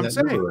 That's what I'm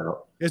saying.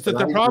 Is that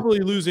they're probably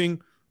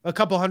losing a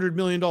couple $100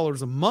 million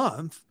a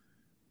month.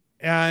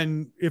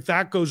 And if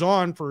that goes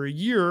on for a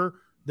year,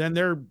 then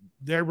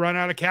they're run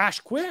out of cash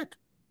quick.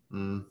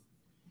 Mm.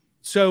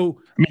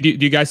 So, I mean,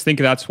 do you guys think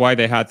that's why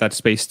they had that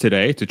space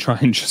today to try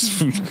and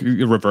just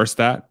reverse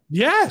that?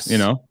 Yes.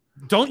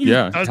 Don't you?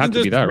 Yeah, it had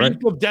to be that, right?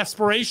 Of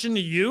desperation to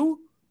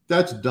you?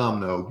 That's dumb,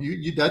 though.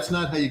 You that's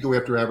not how you go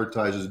after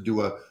advertisers and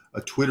do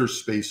a Twitter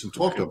space and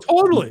talk to them.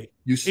 Totally.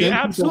 You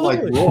send people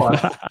like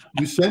Ross.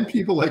 You send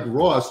people like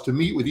Ross to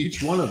meet with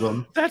each one of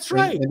them. That's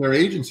right. And their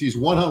agencies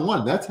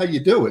one-on-one. That's how you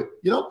do it.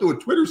 You don't do a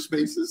Twitter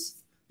spaces.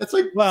 That's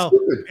like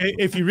stupid.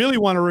 If you really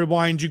want to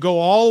rewind, you go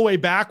all the way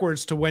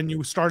backwards to when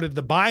you started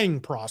the buying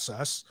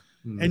process,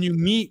 and you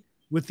meet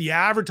with the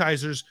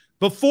advertisers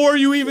before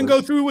you even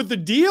go through with the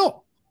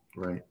deal.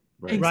 Right.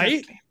 Exactly.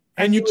 Right.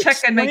 And you check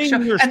and make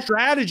sure your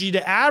strategy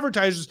to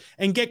advertisers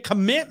and get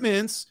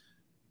commitments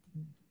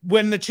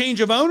when the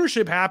change of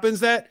ownership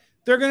happens that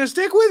they're going to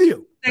stick with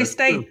you. They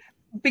stay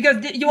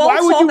because you all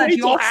saw that.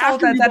 You all saw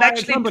that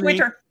actually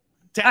Twitter.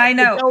 I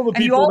know. Tell the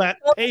people that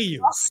pay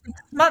you. Last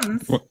 6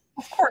 months,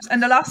 of course.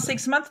 And the last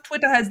 6 months,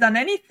 Twitter has done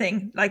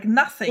anything, like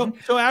nothing.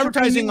 So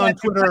advertising on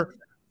Twitter,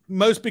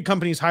 most big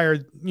companies hire,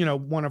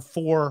 one of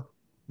 4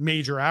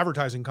 major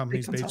advertising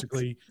companies.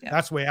 Basically,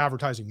 that's the way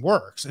advertising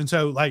works. And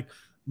so,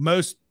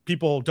 most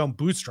people don't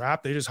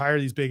bootstrap; they just hire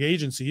these big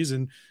agencies,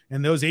 and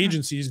those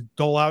agencies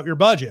dole out your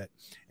budget.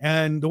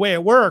 And the way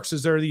it works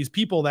is there are these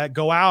people that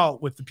go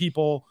out with the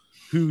people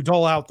who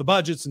dole out the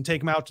budgets and take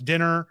them out to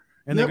dinner,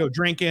 and they go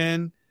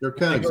drinking. They're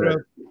kind of go to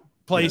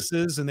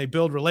places, and they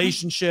build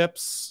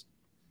relationships.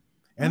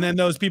 And then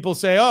those people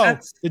say, oh,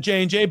 the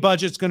J&J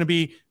budget's going to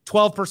be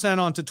 12%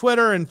 onto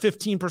Twitter and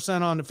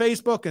 15% onto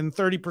Facebook and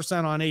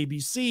 30% on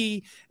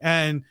ABC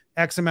and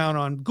X amount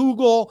on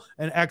Google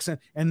and X.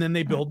 And then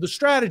they build the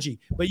strategy.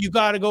 But you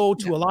got to go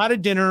to a lot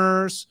of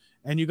dinners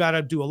and you got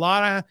to do a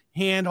lot of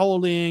hand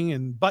holding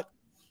and butt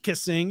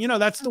kissing. You know,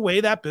 that's the way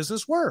that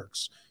business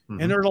works.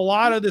 And there's a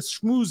lot of this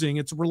schmoozing.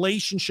 It's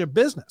relationship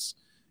business.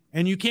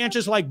 And you can't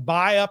just like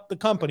buy up the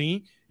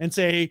company and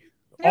say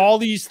all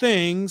these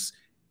things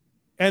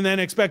and then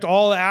expect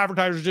all the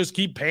advertisers just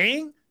keep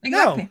paying.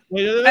 Exactly.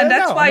 No. And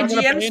that's why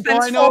GM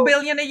spends $4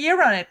 billion a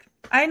year on it.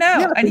 I know.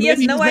 Yeah, and he has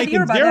no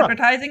idea about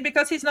advertising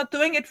because he's not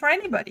doing it for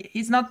anybody.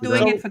 He's not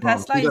doing it for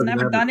Tesla. He's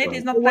never done it.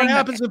 He's not playing. What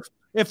happens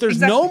if there's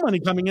no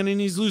money coming in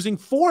and he's losing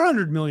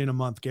 $400 million a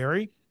month,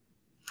 Gary?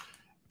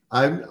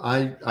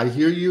 I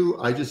hear you.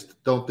 I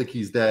just don't think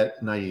he's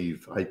that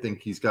naive. I think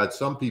he's got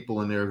some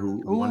people in there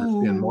who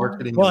understand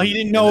marketing. Well, he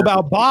didn't know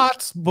about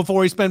bots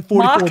before he spent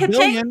 $44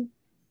 billion.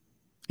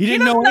 He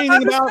didn't know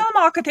anything about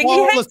marketing.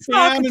 He hates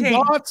marketing. And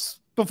bots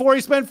before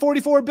he spent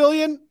 $44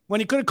 billion when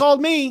he could have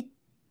called me.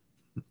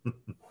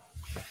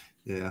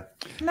 Yeah.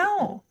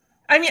 No.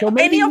 I mean, so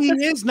maybe he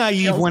is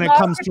naive when it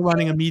comes to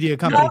running a media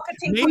company.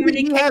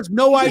 Maybe he has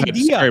no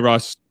idea. Sorry,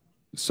 Ross.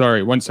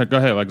 Sorry, one sec. Go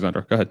ahead,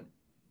 Alexandra. Go ahead.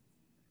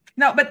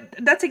 No, but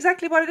that's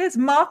exactly what it is.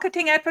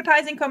 Marketing,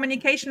 advertising,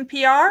 communication,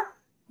 PR.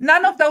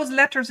 None of those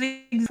letters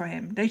exist for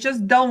him. They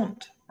just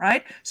don't,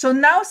 right? So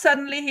now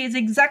suddenly he's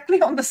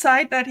exactly on the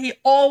side that he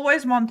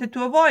always wanted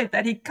to avoid,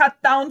 that he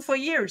cut down for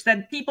years,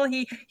 that people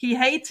he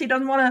hates, he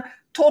doesn't want to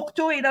talk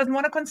to, he doesn't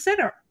want to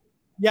consider.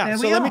 Yeah,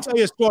 so let me tell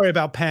you a story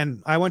about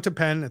Penn. I went to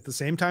Penn at the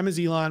same time as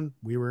Elon.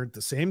 We were at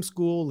the same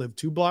school, lived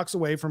 2 blocks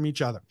away from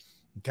each other,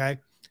 okay?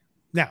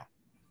 Now,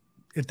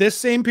 at this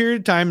same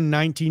period of time,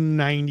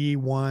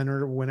 1991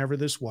 or whenever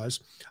this was,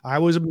 I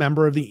was a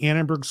member of the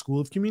Annenberg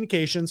School of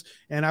Communications,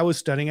 and I was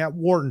studying at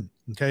Wharton,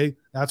 okay?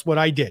 That's what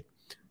I did,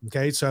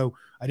 okay? So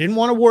I didn't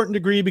want a Wharton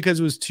degree because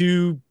it was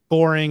too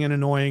boring and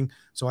annoying,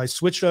 so I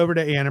switched over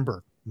to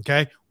Annenberg,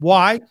 okay?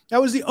 Why?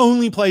 That was the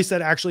only place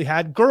that actually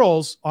had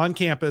girls on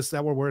campus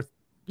that were worth,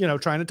 you know,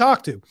 trying to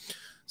talk to.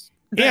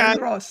 And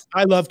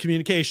I love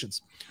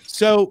communications.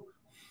 So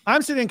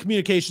I'm sitting in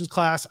communications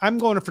class. I'm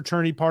going to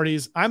fraternity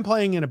parties. I'm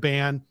playing in a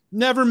band.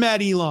 Never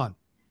met Elon.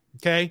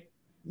 Okay.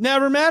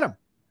 Never met him.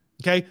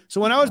 Okay.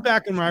 So when I was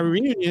back in my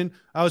reunion,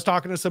 I was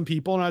talking to some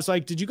people and I was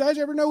like, did you guys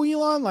ever know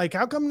Elon? Like,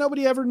 how come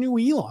nobody ever knew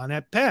Elon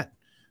at Penn? I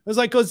was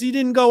like, because he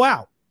didn't go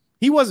out.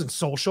 He wasn't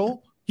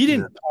social. He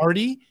didn't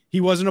party.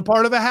 He wasn't a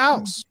part of a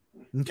house.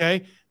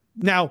 Okay.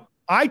 Now,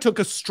 I took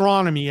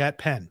astronomy at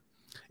Penn.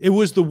 It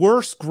was the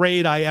worst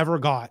grade I ever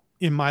got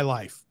in my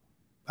life.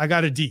 I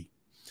got a D.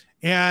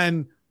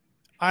 And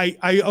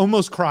I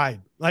almost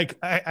cried. Like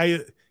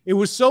it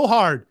was so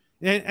hard.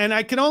 And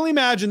I can only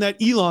imagine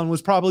that Elon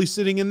was probably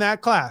sitting in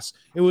that class.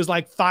 It was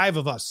like 5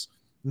 of us.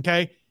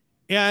 Okay.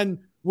 And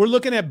we're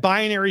looking at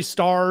binary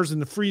stars in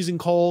the freezing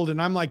cold.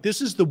 And I'm like, this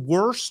is the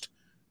worst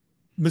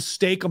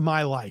mistake of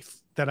my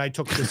life that I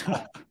took this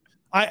class.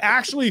 I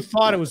actually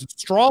thought it was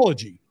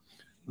astrology,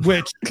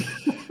 which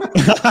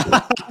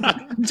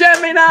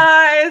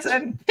Geminis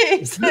and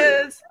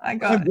pieces. I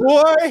got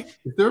boy,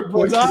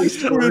 was I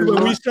screwed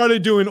when we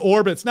started doing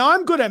orbits. Now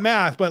I'm good at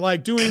math, but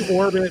like doing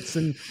orbits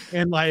and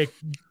like,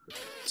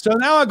 so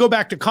now I go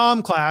back to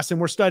comm class and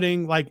we're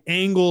studying like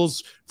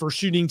angles for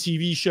shooting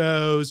TV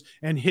shows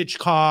and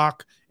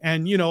Hitchcock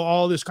and, you know,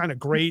 all this kind of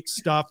great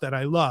stuff that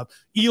I love.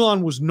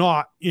 Elon was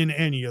not in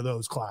any of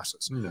those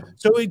classes. No.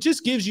 So it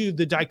just gives you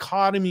the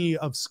dichotomy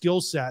of skill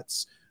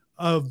sets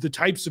of the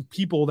types of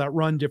people that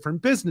run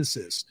different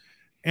businesses.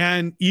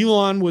 And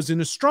Elon was in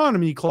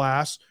astronomy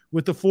class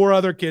with the 4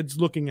 other kids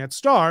looking at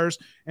stars.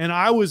 And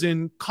I was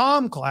in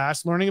comm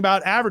class learning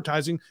about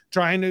advertising,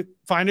 trying to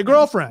find a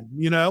girlfriend,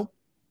 you know?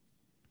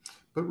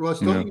 But Ross,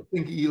 don't you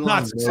think Elon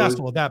not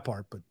successful at that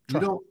part, but you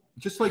don't,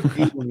 just like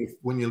you,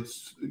 when you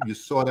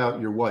sought out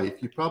your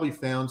wife, you probably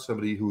found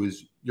somebody who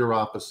is your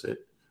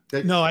opposite.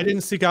 No, I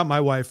didn't seek out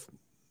my wife.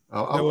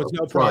 There was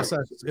no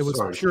process. It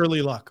was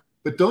purely luck.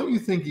 But don't you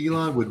think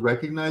Elon would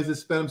recognize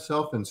this about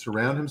himself and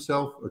surround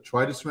himself or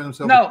try to surround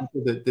himself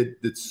with people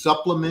that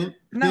supplement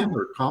him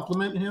or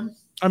complement him?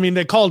 I mean,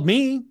 they called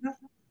me.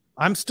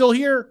 I'm still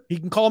here. He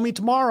can call me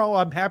tomorrow.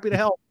 I'm happy to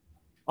help.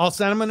 I'll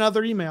send him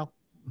another email.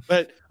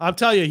 But I'll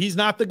tell you, he's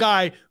not the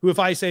guy who, if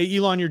I say,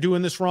 Elon, you're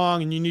doing this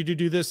wrong and you need to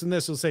do this and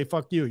this, he'll say,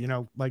 fuck you, you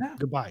know, like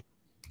goodbye.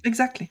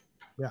 Exactly.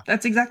 Yeah.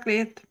 That's exactly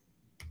it.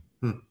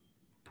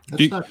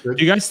 Do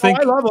you guys think?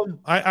 I love him.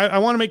 I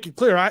want to make it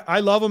clear. I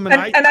love him, and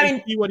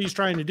I see what he's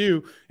trying to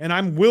do, and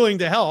I'm willing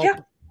to help. Yeah.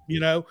 You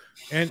know,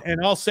 and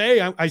I'll say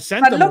I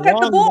sent them a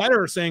long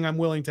letter saying I'm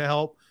willing to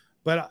help,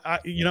 but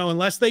you know,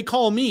 unless they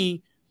call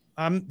me,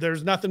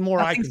 there's nothing more.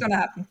 Nothing's going to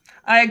happen.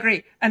 I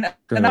agree. And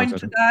the point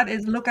to that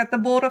is look at the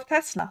board of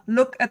Tesla.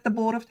 Look at the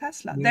board of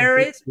Tesla. Yeah, there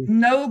is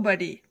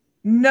nobody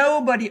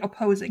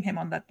opposing him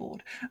on that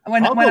board.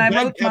 When I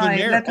wrote my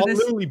letter, I'll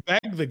literally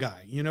beg the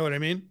guy. You know what I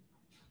mean?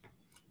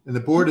 And the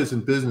board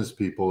isn't business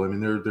people. I mean,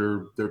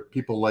 they're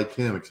people like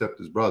him, except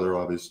his brother,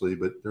 obviously.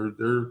 But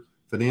they're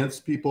finance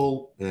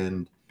people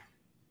and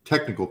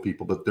technical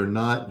people, but they're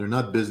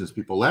not business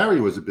people.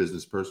 Larry was a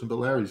business person, but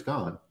Larry's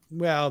gone.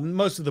 Well,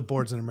 most of the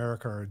boards in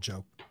America are a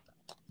joke.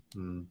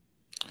 Do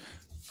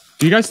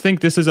you guys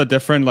think this is a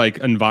different like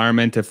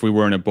environment if we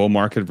were in a bull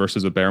market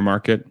versus a bear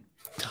market?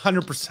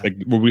 100%. Like,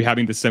 were we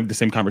having the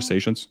same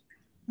conversations?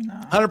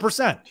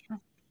 100%.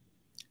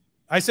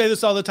 I say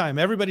this all the time.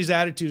 Everybody's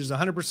attitude is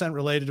 100%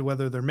 related to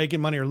whether they're making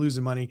money or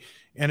losing money.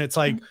 And it's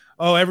like,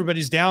 oh,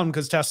 everybody's down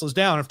because Tesla's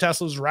down. If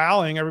Tesla's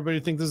rallying, everybody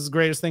thinks this is the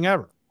greatest thing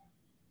ever.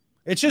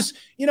 It's just,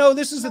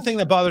 this is the thing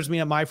that bothers me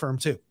at my firm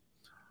too.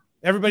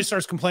 Everybody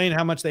starts complaining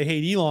how much they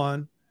hate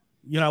Elon,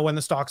 when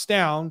the stock's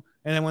down.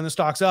 And then when the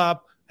stock's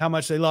up, how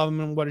much they love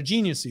him and what a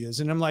genius he is.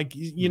 And I'm like,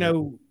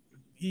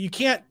 you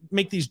can't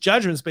make these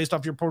judgments based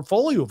off your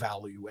portfolio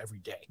value every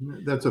day.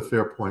 That's a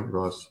fair point,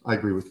 Ross. I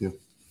agree with you.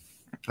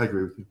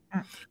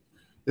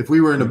 If we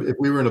were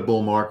in a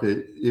bull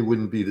market, it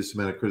wouldn't be this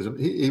amount of criticism.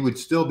 He would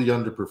still be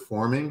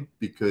underperforming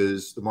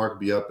because the market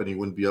would be up and he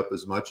wouldn't be up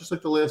as much. Just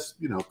like the last,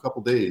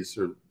 couple days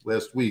or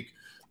last week,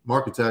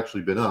 market's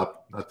actually been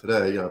up. Not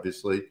today,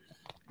 obviously,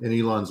 and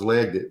Elon's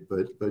lagged it.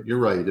 But you're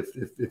right.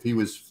 If he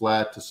was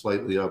flat to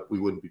slightly up, we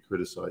wouldn't be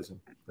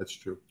criticizing. That's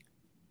true.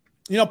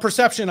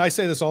 Perception. I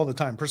say this all the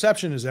time.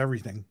 Perception is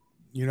everything.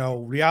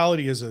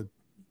 Reality is a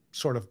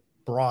sort of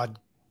broad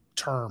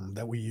term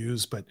that we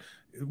use, but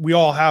we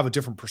all have a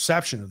different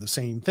perception of the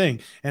same thing,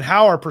 and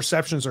how our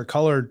perceptions are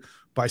colored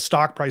by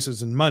stock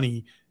prices and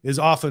money is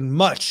often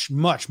much,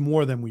 much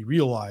more than we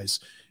realize.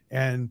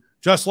 And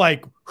just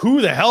like, who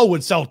the hell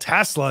would sell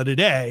Tesla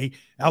today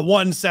at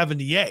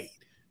 178?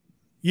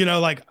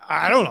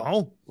 I don't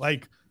know.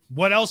 Like,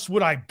 what else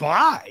would I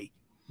buy?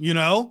 Am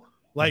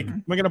I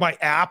going to buy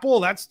Apple?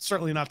 That's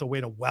certainly not the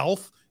way to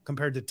wealth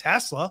compared to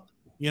Tesla,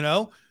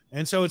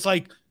 And so it's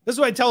like, this is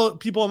what I tell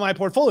people in my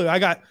portfolio. I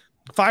got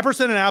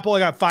 5% in Apple. I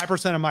got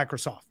 5% in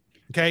Microsoft.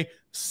 Okay.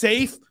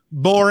 Safe,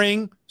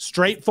 boring,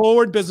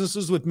 straightforward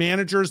businesses with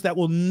managers that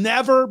will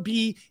never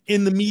be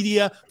in the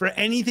media for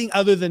anything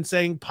other than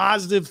saying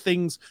positive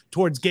things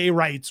towards gay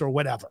rights or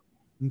whatever.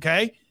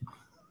 Okay.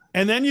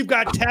 And then you've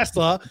got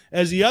Tesla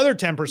as the other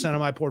 10% of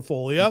my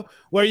portfolio,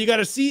 where you got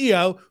a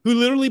CEO who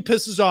literally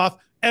pisses off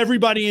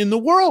everybody in the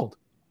world.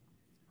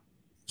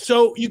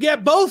 So you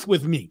get both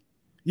with me.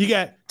 You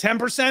get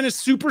 10% is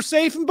super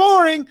safe and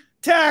boring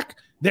tech.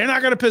 They're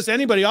not going to piss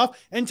anybody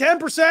off. And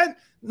 10%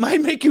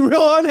 might make you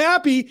real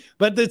unhappy,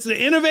 but it's the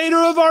innovator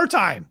of our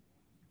time.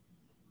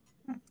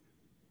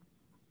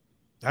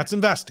 That's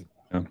investing.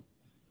 Yeah.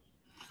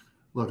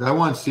 Look, I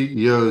want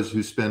CEOs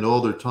who spend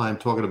all their time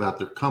talking about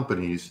their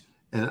companies,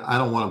 and I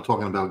don't want them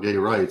talking about gay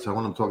rights. I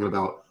want them talking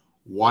about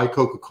why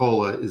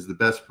Coca-Cola is the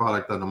best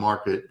product on the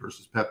market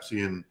versus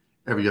Pepsi and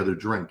every other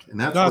drink. And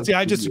that's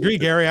I disagree,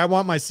 Gary. I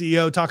want my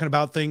CEO talking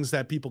about things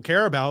that people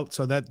care about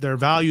so that their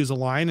values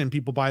align and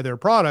people buy their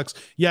products.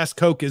 Yes,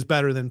 Coke is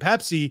better than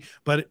Pepsi,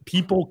 but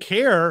people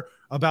care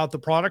about the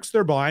products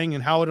they're buying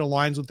and how it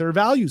aligns with their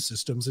value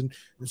systems. And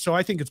so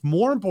I think it's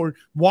more important.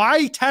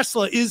 Why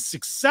Tesla is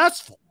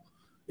successful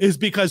is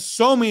because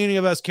so many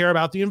of us care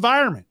about the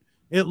environment.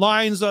 It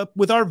lines up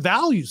with our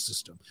value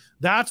system.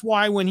 That's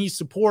why when he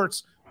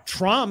supports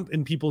Trump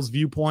in people's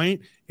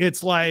viewpoint,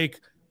 it's like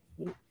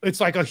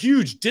a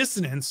huge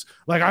dissonance.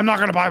 Like, I'm not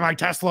going to buy my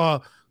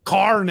Tesla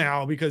car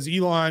now because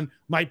Elon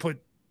might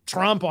put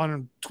Trump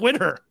on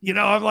Twitter.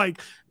 I'm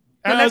like,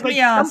 let me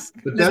ask.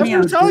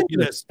 I'm telling you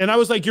this. And I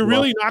was like, you're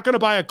really not going to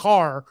buy a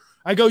car?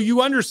 I go,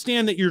 you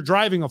understand that you're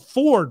driving a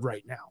Ford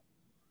right now.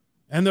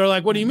 And they're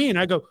like, what do you mean?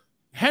 I go,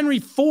 Henry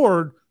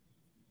Ford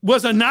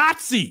was a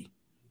Nazi.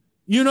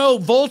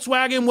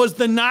 Volkswagen was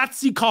the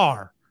Nazi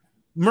car.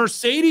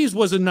 Mercedes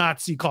was a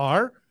Nazi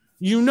car.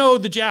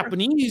 The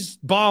Japanese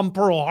bombed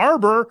Pearl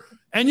Harbor,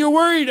 and you're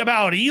worried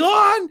about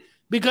Elon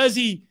because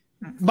he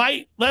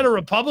might let a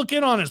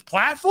Republican on his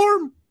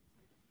platform?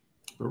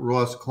 But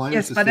Ross, climate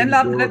yes, but then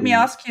let me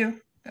ask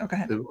you.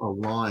 Okay.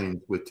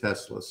 Aligned with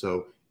Tesla.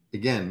 So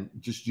again,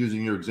 just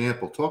using your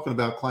example, talking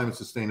about climate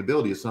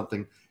sustainability is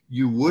something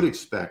you would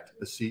expect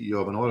a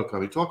CEO of an auto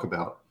company to talk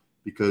about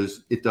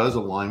because it does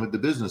align with the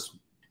business.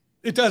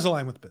 It does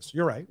align with the business.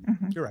 You're right.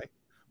 You're right.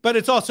 But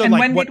it's also and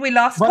like, when did we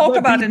last talk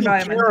about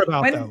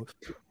environment?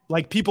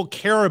 Like, people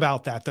care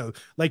about that though.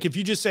 Like, if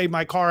you just say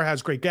my car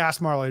has great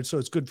gas mileage, so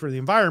it's good for the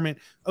environment.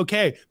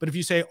 Okay. But if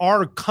you say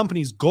our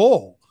company's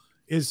goal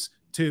is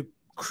to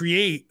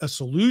create a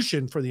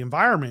solution for the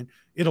environment,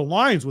 it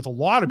aligns with a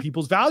lot of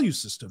people's value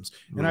systems.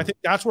 And I think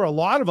that's where a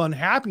lot of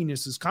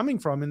unhappiness is coming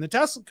from in the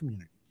Tesla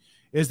community,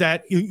 is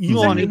that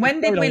Elon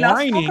when did we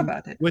last talk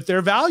about it with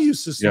their value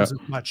systems as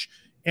much.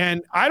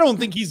 And I don't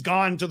think he's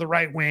gone to the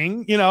right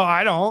wing.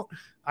 I don't.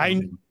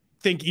 I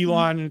think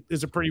Elon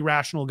is a pretty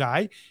rational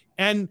guy.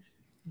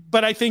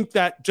 But I think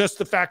that just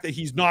the fact that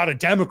he's not a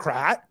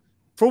Democrat,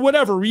 for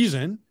whatever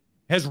reason,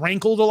 has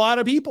rankled a lot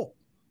of people.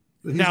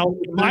 Now,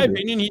 in my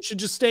opinion, he should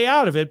just stay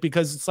out of it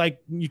because it's like,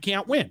 you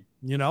can't win,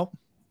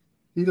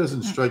 He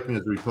doesn't strike me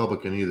as a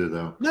Republican either,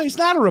 though. No, he's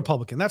not a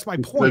Republican. That's my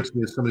point. Strikes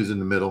me as somebody's in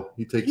the middle.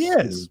 He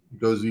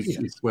goes each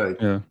way.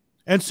 Yeah.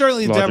 And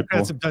certainly the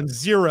Democrats have done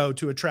zero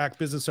to attract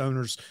business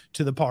owners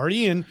to the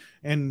party, and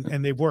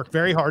they've worked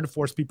very hard to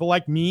force people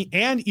like me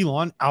and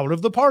Elon out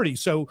of the party.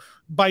 So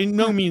by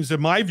no means is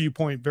my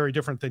viewpoint very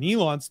different than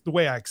Elon's. The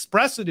way I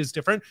express it is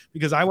different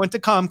because I went to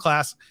comm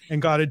class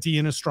and got a D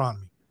in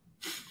astronomy.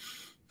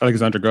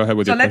 Alexandra, go ahead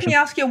with your question. So let me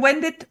ask you,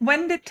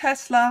 when did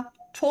Tesla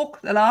talk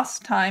the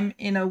last time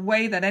in a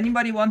way that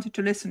anybody wanted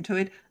to listen to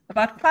it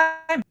about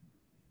climate?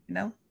 You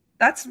know,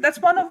 that's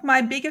one of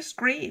my biggest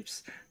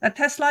griefs, that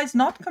Tesla is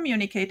not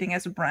communicating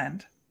as a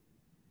brand.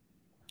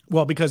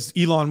 Well, because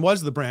Elon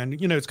was the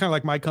brand. You know, it's kind of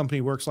like my company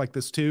works like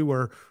this too,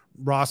 where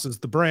Ross is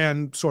the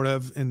brand sort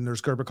of, and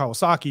there's Gerber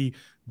Kawasaki,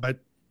 but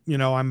you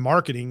know, I'm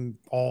marketing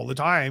all the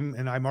time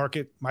and I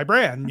market my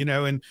brand, you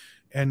know,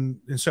 and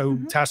so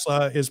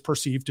Tesla is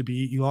perceived to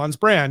be Elon's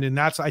brand. And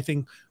that's, I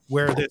think,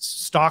 where this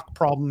stock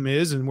problem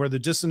is and where the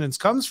dissonance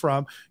comes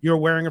from. You're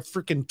wearing a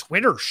freaking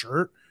Twitter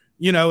shirt.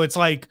 You know, it's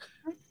like,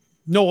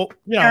 no,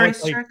 you know,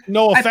 it's like,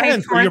 no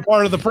offense, but you're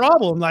part of the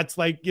problem. That's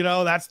like, you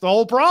know, that's the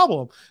whole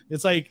problem.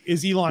 It's like,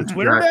 is Elon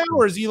Twitter now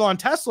or is Elon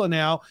Tesla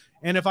now?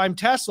 And if I'm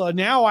Tesla,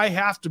 now I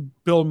have to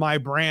build my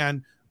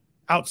brand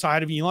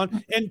outside of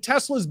Elon. And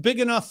Tesla's big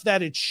enough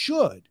that it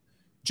should.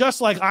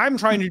 Just like I'm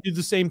trying to do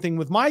the same thing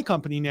with my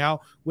company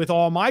now, with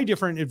all my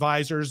different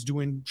advisors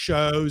doing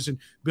shows and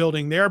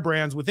building their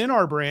brands within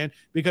our brand,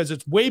 because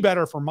it's way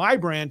better for my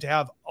brand to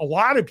have a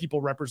lot of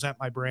people represent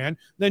my brand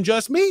than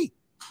just me.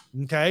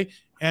 Okay.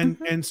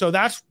 And so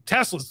that's,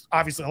 Tesla's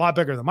obviously a lot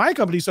bigger than my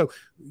company. So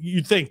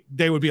you'd think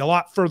they would be a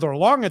lot further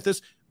along at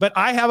this, but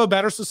I have a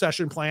better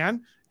succession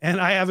plan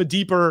and I have a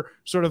deeper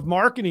sort of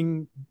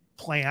marketing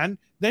plan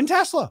than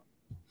Tesla.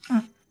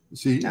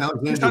 See,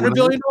 Alexandra, $100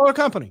 billion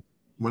company.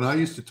 When I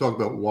used to talk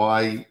about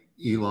why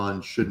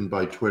Elon shouldn't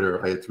buy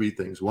Twitter, I had three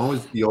things. One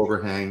was the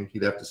overhang.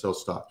 He'd have to sell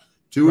stock.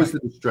 Two is the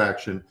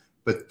distraction.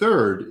 But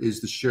third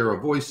is the share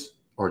of voice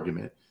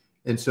argument.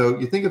 And so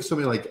you think of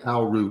somebody like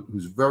Al Root,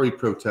 who's very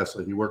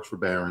pro-Tesla. He works for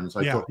Barron's.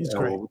 I talk to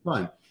Al all the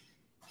time.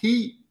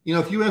 He, you know,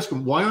 if you ask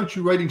him, why aren't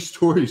you writing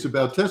stories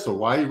about Tesla?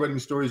 Why are you writing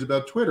stories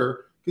about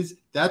Twitter? Because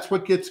that's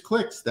what gets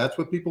clicks. That's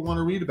what people want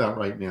to read about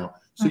right now.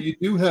 So you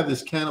do have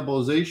this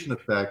cannibalization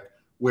effect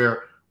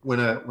where when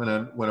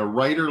a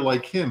writer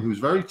like him, who's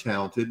very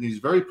talented and he's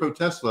very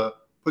pro-Tesla,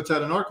 puts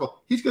out an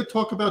article, he's going to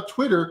talk about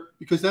Twitter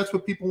because that's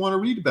what people want to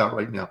read about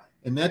right now.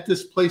 And that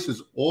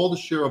displaces all the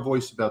share of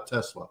voice about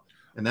Tesla.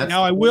 And that's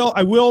now I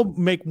will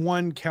make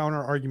one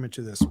counter argument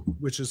to this,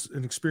 which is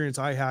an experience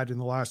I had in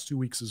the last 2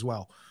 weeks as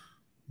well.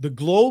 The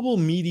global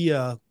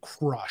media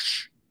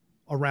crush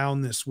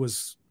around this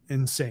was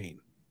insane.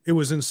 It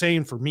was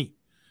insane for me.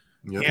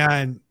 Yep.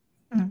 And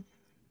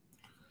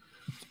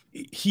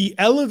he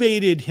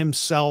elevated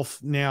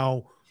himself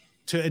now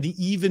to an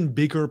even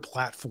bigger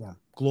platform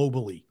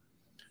globally.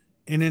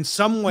 And in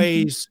some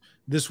ways,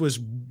 this was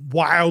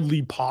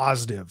wildly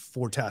positive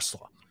for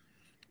Tesla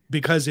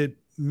because it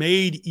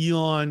made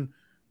Elon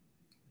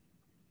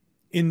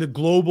in the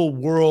global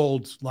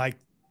world, like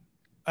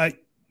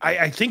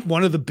I think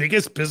one of the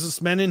biggest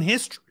businessmen in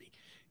history.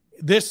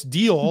 This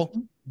deal,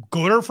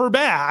 good or for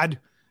bad,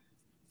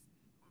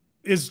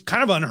 is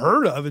kind of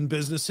unheard of in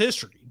business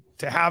history,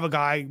 to have a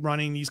guy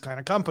running these kind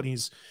of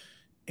companies.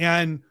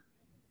 And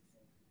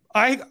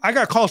I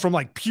got calls from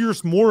like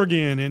Pierce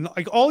Morgan and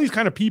like all these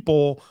kind of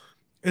people,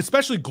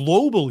 especially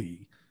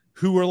globally,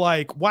 who were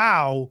like,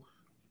 wow,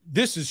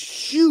 this is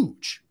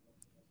huge.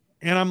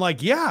 And I'm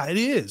like, yeah, it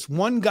is.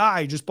 One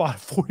guy just bought a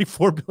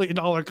 $44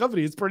 billion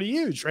company. It's pretty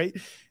huge, right?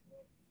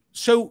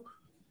 So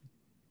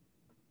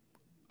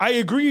I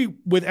agree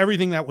with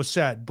everything that was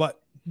said, but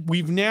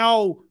we've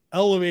now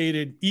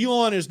elevated.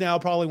 Elon is now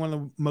probably one of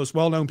the most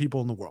well-known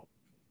people in the world.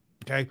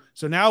 Okay.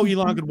 So now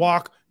Elon could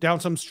walk down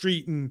some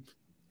street in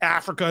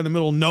Africa in the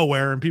middle of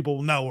nowhere and people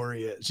will know where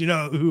he is. You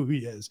know who he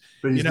is.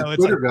 But he's the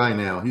Twitter guy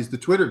now. He's the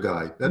Twitter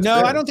guy. That's no,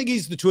 fair. I don't think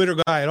he's the Twitter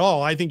guy at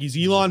all. I think he's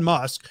Elon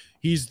Musk.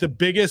 He's the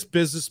biggest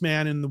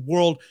businessman in the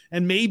world.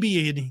 And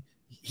maybe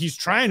he's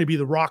trying to be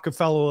the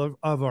Rockefeller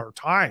of our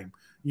time,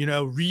 you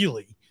know,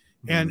 really.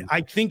 And I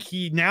think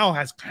he now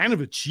has kind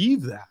of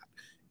achieved that.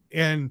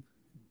 And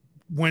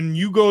when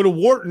you go to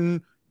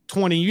Wharton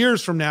 20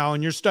 years from now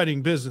and you're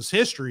studying business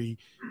history,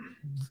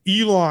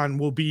 Elon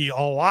will be a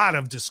lot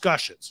of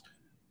discussions.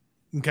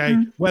 Okay.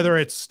 Whether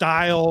it's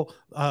style,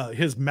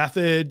 his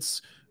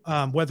methods,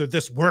 whether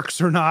this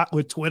works or not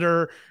with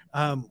Twitter,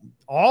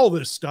 all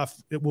this stuff,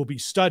 it will be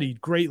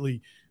studied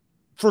greatly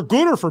for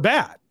good or for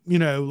bad. You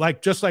know,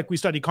 like just like we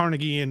study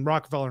Carnegie and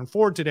Rockefeller and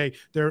Ford today,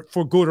 they're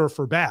for good or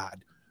for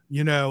bad,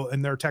 you know,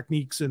 and their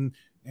techniques.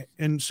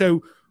 And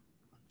so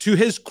to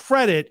his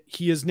credit,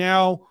 he is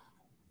now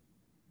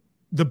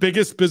the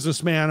biggest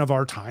businessman of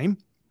our time.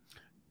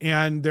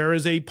 And there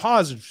is a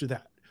positive to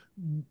that.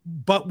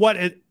 But what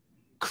it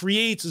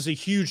creates is a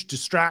huge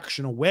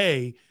distraction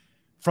away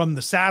from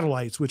the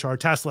satellites, which are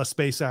Tesla,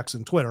 SpaceX,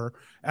 and Twitter,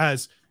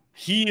 as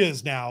he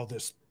is now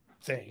this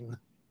thing.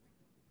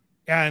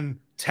 And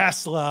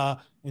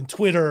Tesla and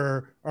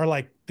Twitter are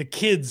like the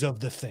kids of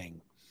the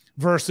thing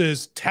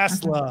versus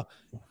Tesla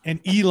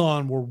and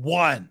Elon were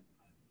one.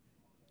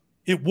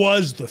 It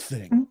was the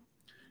thing.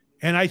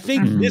 And I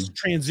think this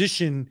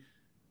transition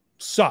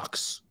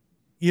sucks,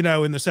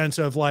 in the sense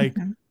of like,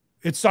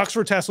 it sucks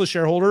for Tesla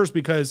shareholders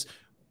because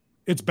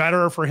it's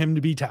better for him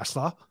to be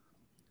Tesla.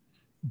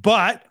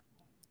 But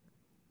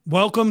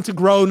welcome to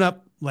grown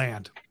up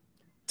land.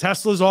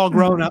 Tesla's all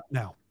grown up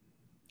now.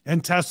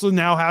 And Tesla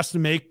now has to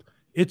make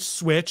its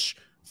switch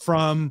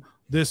from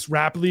this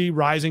rapidly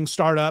rising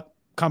startup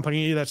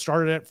company that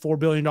started at $4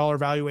 billion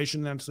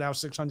valuation that's now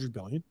 $600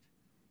 billion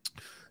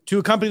to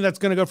a company that's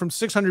going to go from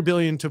 $600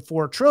 billion to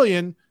 $4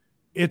 trillion.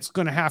 It's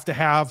going to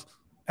have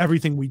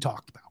everything we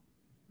talked about.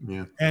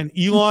 Yeah. And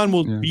Elon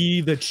will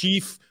be the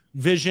chief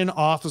vision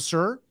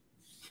officer.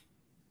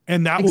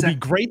 And that will be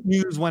great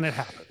news when it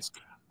happens.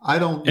 I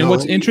don't know. And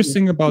what's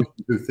interesting about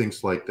who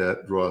thinks like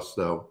that, Ross,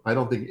 though, I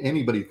don't think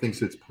anybody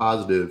thinks it's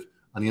positive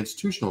on the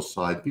institutional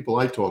side. People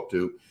I talk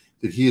to,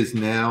 that he is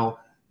now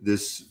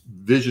this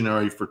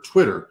visionary for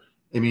Twitter.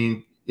 I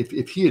mean,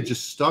 if he had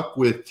just stuck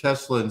with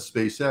Tesla and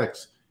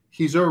SpaceX,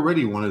 he's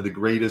already one of the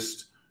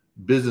greatest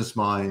business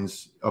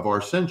minds of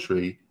our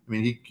century. I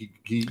mean,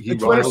 the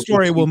Twitter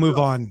story will move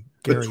on,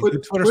 Gary.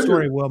 The Twitter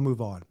story will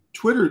move on.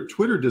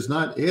 Twitter does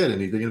not add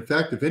anything. In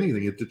fact, if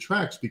anything, it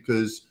detracts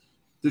because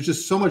there's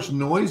just so much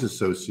noise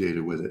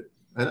associated with it.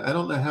 I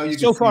don't know how you.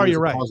 So far, you're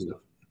right. Positive.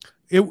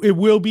 It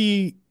will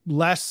be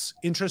less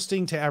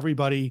interesting to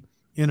everybody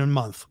in a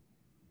month.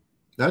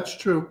 That's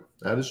true.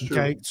 That is true.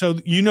 Okay, so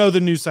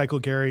the news cycle,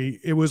 Gary.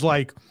 It was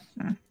like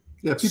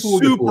people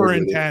super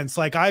intense.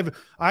 Like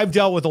I've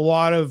dealt with a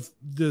lot of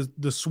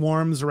the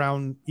swarms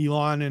around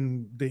Elon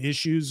and the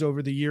issues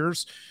over the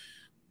years.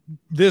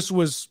 This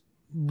was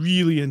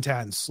really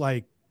intense.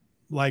 Like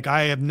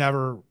I have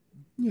never.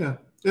 Yeah,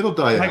 it'll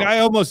die out. Like I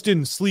almost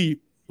didn't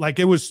sleep. Like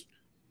it was.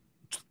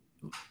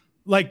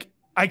 Like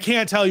I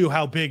can't tell you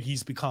how big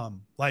he's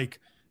become. Like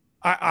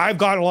I've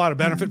got a lot of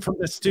benefit from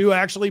this too,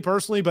 actually,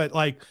 personally. But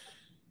like,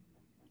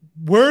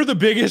 we're the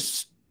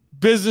biggest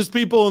business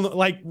people, and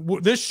like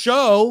this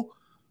show,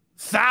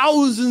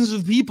 thousands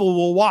of people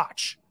will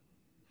watch.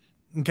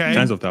 Okay,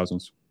 tens of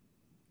thousands,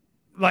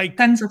 like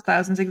tens of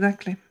thousands,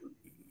 exactly.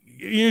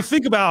 You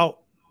think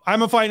about,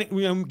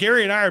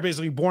 Gary and I are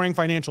basically boring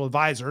financial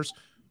advisors.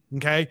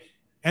 Okay,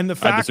 and the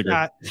fact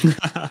that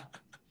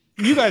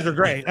you guys are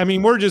great. I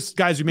mean, we're just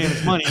guys who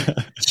manage money.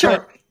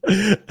 Sure.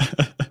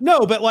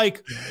 No, but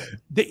like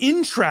the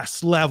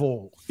interest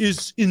level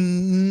is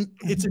insane.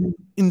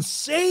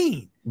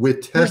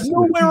 With Tesla, there's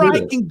nowhere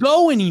I can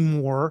go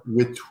anymore.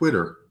 With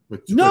Twitter.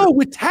 No,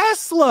 with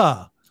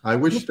Tesla. I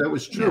wish that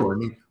was true. I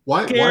mean,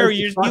 why? Gary,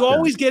 you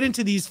always get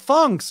into these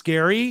funks,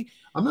 Gary.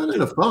 I'm not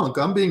in a funk.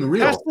 I'm being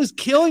real. Tesla's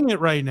killing it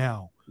right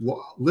now.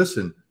 Well,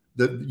 listen,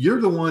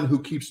 you're the one who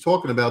keeps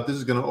talking about this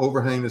is going to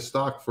overhang the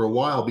stock for a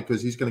while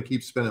because he's going to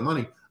keep spending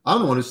money.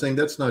 I'm the one who's saying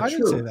that's not true. I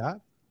didn't say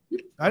that.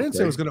 I didn't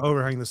say it was going to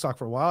overhang the stock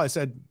for a while. I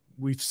said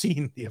we've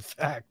seen the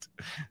effect.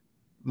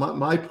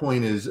 My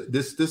point is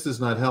this does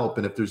not help.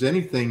 And if there's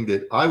anything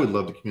that I would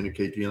love to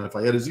communicate to you, and if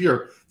I had his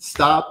ear,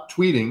 stop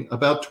tweeting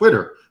about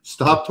Twitter.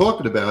 Stop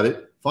talking about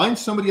it. Find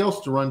somebody else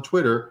to run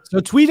Twitter. So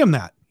tweet him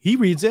that. He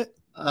reads it.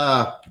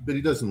 But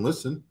he doesn't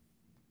listen.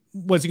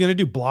 What's he going to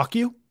do? Block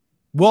you?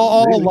 We'll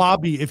all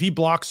lobby. If he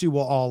blocks you,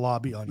 we'll all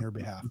lobby on your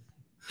behalf.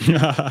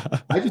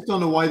 I just don't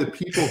know why the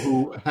people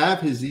who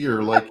have his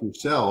ear, like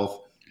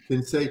yourself,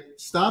 can say,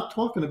 stop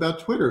talking about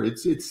Twitter.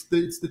 It's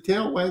the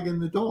tail wagging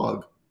the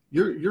dog.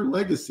 Your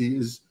legacy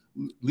is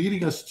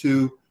leading us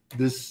to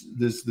this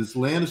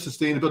land of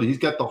sustainability. He's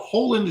got the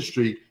whole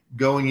industry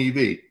going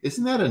EV.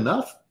 Isn't that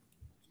enough?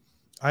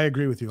 I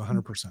agree with you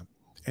 100%.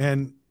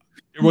 And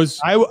it was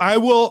I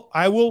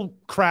will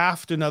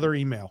craft another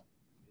email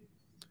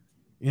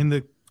in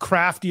the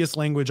craftiest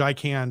language I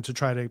can to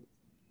try to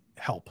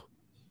help,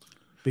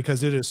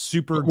 because it is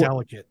super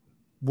delicate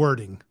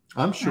wording.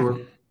 I'm sure.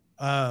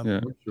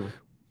 I'm sure.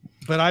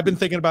 But I've been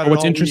thinking about it.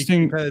 What's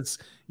interesting because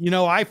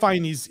I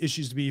find these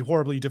issues to be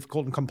horribly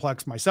difficult and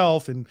complex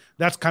myself, and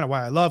that's kind of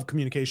why I love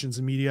communications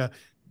and media.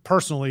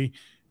 Personally,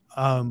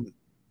 I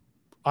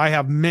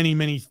have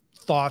many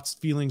thoughts,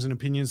 feelings, and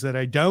opinions that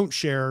I don't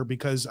share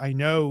because I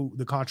know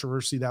the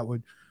controversy that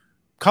would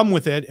come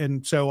with it,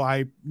 and so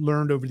I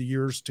learned over the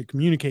years to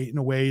communicate in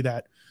a way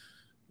that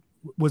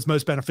was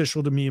most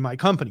beneficial to me and my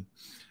company,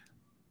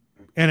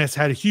 and it's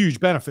had a huge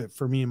benefit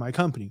for me and my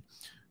company.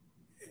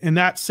 And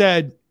that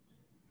said,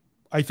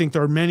 I think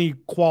there are many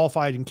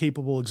qualified and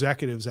capable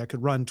executives that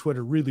could run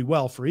Twitter really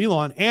well for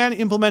Elon and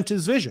implement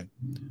his vision.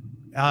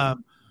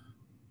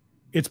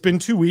 It's been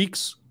 2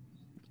 weeks.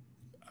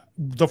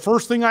 The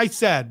first thing I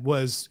said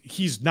was,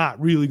 he's not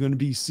really going to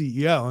be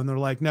CEO. And they're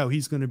like, no,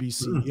 he's going to be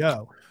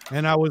CEO.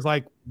 And I was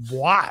like,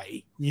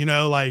 why?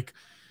 And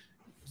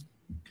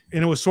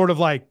it was sort of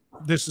like,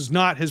 this is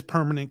not his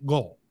permanent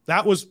goal.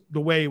 That was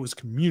the way it was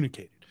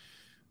communicated.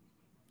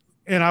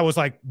 And I was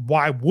like,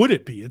 why would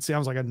it be? It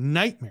sounds like a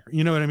nightmare.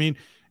 You know what I mean?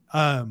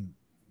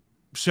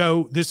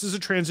 So this is a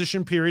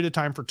transition period of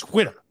time for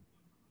Twitter.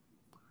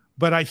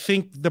 But I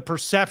think the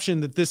perception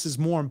that this is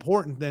more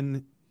important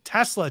than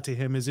Tesla to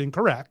him is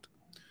incorrect.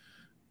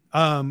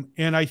 And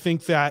I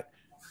think that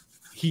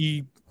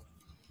he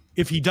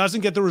if he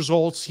doesn't get the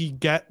results he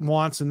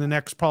wants in the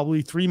next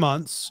probably 3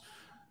 months,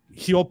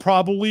 he'll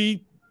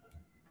probably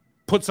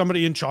put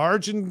somebody in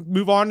charge and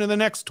move on to the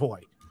next toy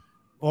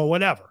or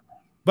whatever.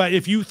 But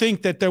if you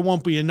think that there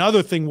won't be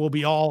another thing we'll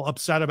be all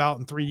upset about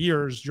in 3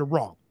 years, you're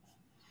wrong.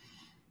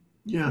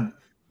 Yeah.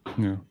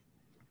 Yeah.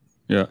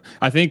 Yeah.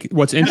 I think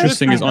what's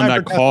interesting is on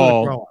that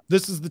call.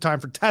 This is the time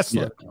for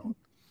Tesla. Yeah.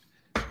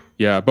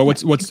 Yeah, but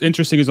what's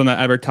interesting is on that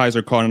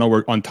advertiser call, I know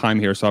we're on time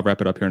here, so I'll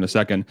wrap it up here in a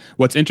second.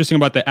 What's interesting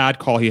about the ad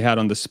call he had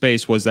on the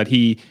space was that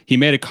he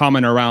made a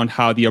comment around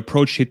how the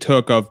approach he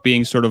took of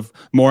being sort of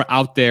more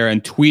out there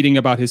and tweeting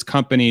about his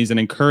companies and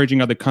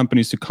encouraging other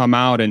companies to come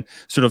out and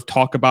sort of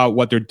talk about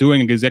what they're doing,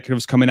 and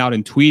executives coming out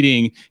and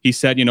tweeting. He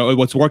said,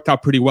 what's worked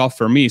out pretty well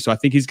for me. So I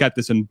think he's got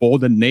this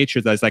emboldened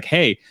nature that's like,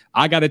 hey,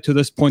 I got it to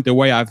this point the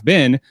way I've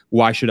been.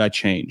 Why should I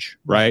change?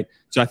 Right.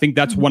 So I think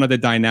that's one of the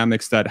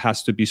dynamics that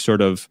has to be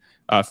sort of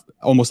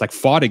almost like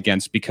fought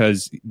against,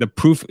 because the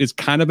proof is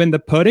kind of in the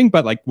pudding,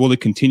 but like, will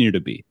it continue to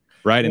be?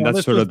 Right. And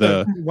that's sort of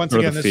the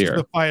fear. Is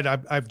the fight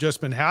I've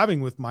just been having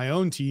with my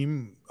own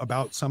team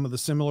about some of the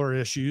similar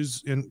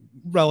issues in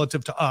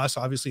relative to us.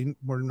 Obviously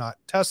we're not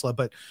Tesla,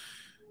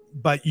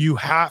 but you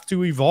have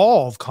to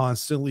evolve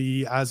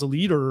constantly as a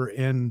leader,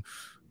 and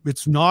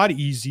it's not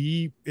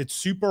easy. It's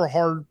super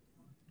hard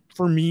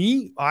for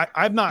me.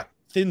 I'm not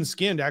thin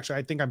skinned. Actually,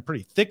 I think I'm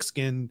pretty thick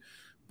skinned,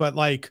 but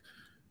like,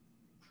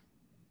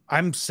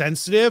 I'm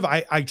sensitive.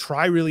 I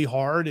try really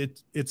hard.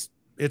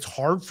 It's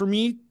hard for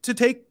me to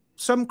take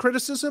some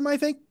criticism. I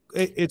think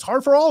it's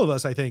hard for all of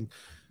us, I think.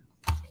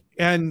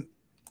 And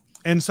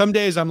some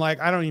days I'm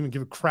like, I don't even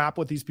give a crap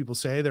what these people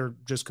say. They're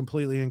just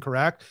completely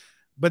incorrect.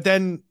 But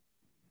then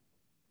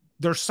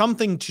there's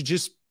something to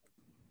just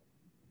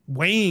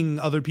weighing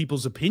other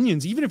people's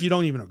opinions, even if you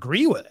don't even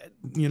agree with it,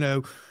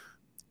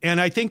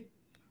 and I think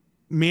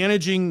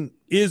managing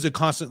is a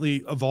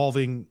constantly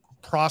evolving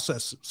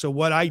process. So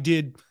what I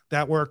did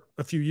that worked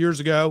a few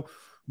years ago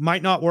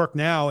might not work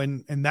now.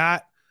 And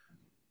that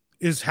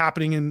is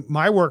happening in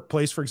my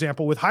workplace, for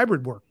example, with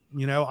hybrid work.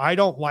 I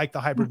don't like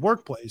the hybrid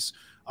workplace.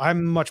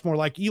 I'm much more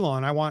like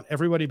Elon. I want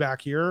everybody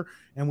back here,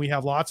 and we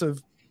have lots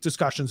of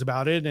discussions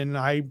about it. And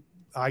I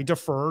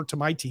defer to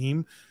my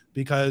team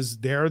because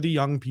they're the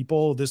young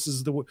people.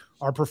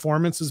 Our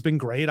performance has been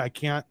great. I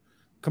can't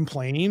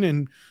complain.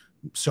 And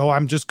so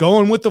I'm just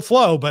going with the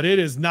flow, but it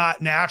is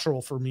not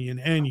natural for me in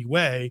any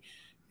way.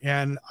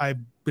 And I've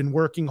been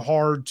working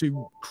hard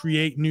to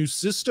create new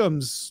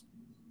systems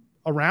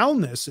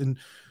around this. And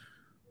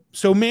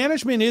so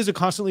management is a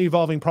constantly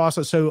evolving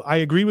process. So I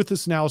agree with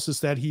this analysis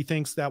that he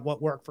thinks that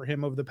what worked for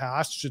him over the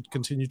past should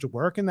continue to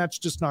work. And that's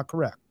just not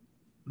correct.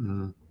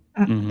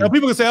 Mm-hmm. Now,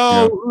 people can say,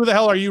 oh, who the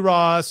hell are you,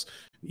 Ross?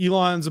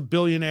 Elon's a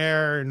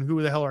billionaire, and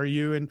who the hell are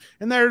you? And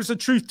there's a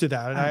truth to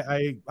that.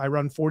 I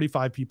run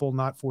 45 people,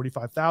 not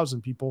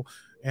 45,000 people.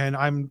 And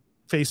I'm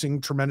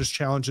facing tremendous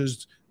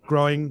challenges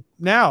growing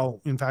now.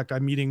 In fact,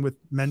 I'm meeting with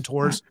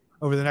mentors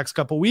over the next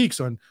couple of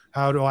weeks on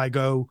how do I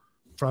go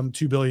from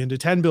 2 billion to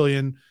 10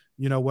 billion?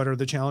 What are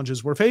the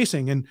challenges we're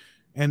facing?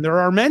 And there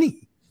are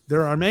many,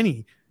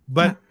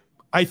 but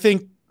I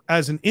think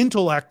as an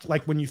intellect,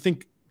 like when you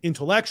think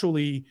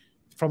intellectually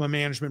from a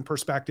management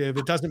perspective,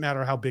 it doesn't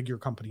matter how big your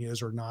company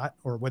is or not,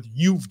 or whether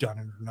you've done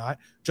it or not,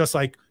 just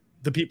like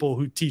the people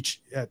who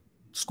teach at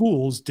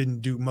schools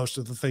didn't do most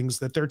of the things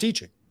that they're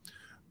teaching.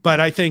 But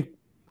I think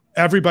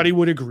everybody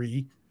would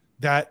agree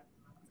that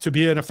to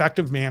be an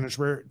effective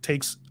manager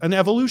takes an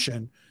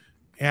evolution,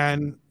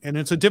 and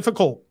it's a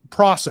difficult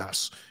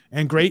process,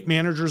 and great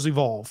managers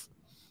evolve.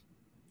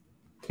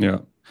 Yeah.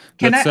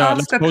 Can I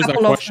ask a couple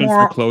of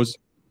more? For close?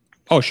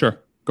 Oh, sure.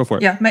 Go for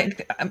it. Yeah.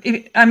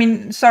 I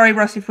mean, sorry,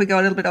 Ross, if we go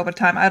a little bit over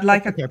time, I'd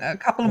like a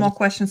couple more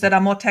questions that are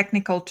more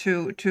technical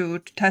to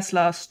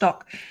Tesla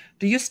stock.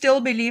 Do you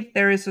still believe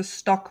there is a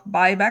stock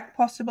buyback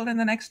possible in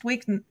the next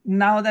week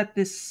now that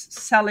this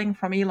selling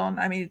from Elon,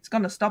 I mean, it's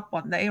going to stop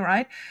one day,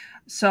 right?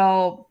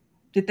 So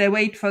did they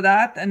wait for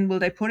that, and will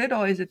they put it,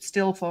 or is it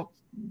still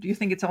do you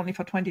think it's only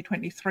for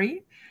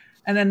 2023?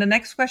 And then the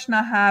next question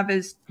I have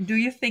is, do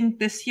you think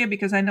this year,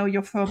 because I know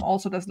your firm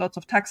also does lots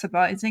of tax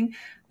advising,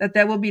 that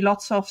there will be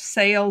lots of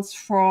sales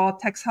for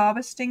tax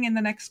harvesting in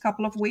the next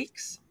couple of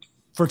weeks?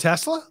 For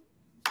Tesla?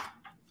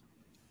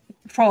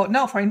 For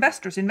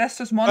investors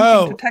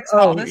wanting to tax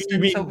harvest. You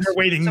mean they're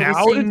waiting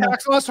now to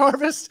tax loss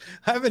harvest?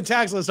 I've been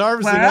tax loss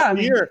harvesting all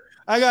year.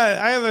 I've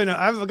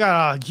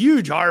got a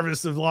huge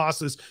harvest of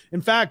losses.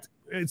 In fact,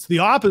 it's the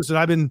opposite.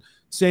 I've been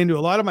saying to a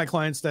lot of my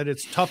clients that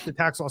it's tough to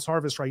tax loss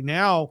harvest right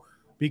now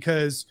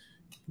because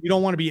you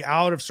don't want to be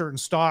out of certain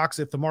stocks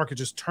if the market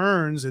just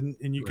turns and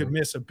you could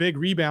miss a big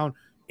rebound.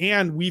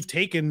 And we've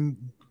taken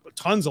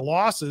tons of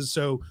losses,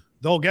 so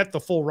they'll get the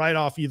full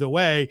write-off either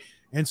way.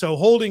 And so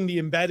holding the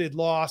embedded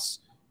loss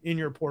in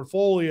your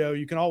portfolio,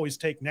 you can always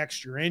take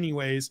next year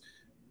anyways,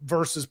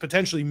 versus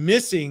potentially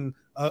missing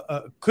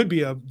could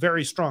be a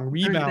very strong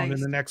rebound in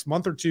the next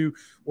month or two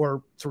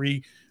or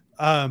three.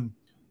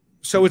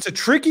 So it's a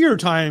trickier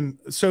time.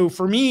 So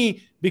for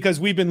me, because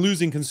we've been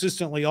losing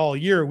consistently all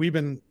year, we've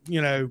been,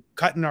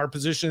 cutting our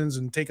positions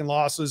and taking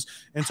losses.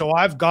 And so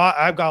I've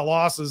got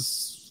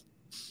losses,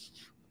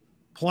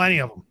 plenty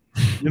of them.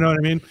 You know what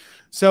I mean?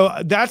 So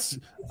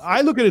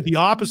I look at it the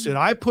opposite.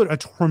 I put a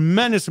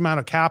tremendous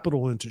amount of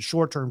capital into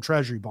short-term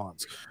treasury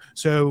bonds.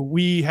 So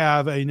we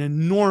have an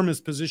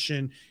enormous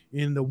position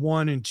in the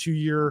 1 and 2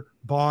 year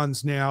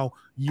bonds now,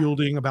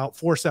 yielding about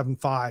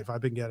 4.75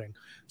 I've been getting.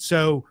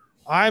 So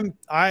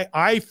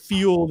I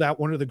feel that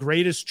one of the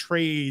greatest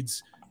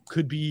trades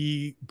could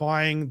be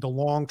buying the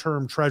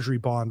long-term treasury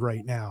bond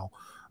right now.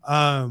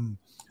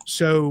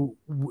 So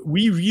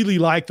we really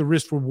like the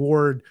risk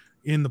reward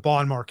in the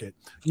bond market.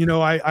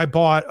 I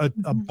bought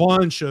a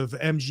bunch of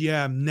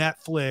MGM,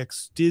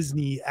 Netflix,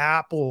 Disney,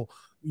 Apple,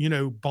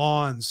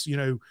 bonds,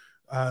 some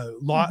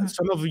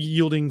of them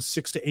yielding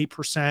 6 to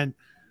 8%.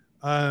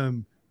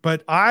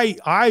 But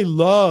I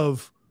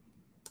love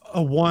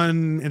a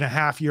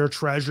 1.5 year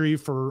treasury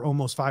for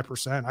almost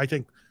 5%. I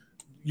think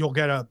you'll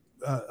get a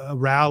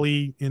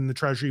rally in the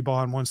treasury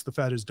bond once the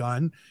Fed is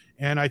done.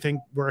 And I think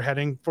we're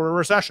heading for a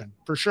recession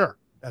for sure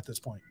at this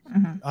point.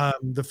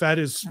 The Fed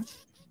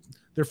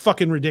they're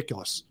fucking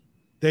ridiculous.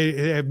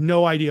 They have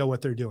no idea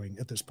what they're doing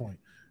at this point.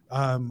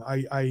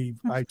 I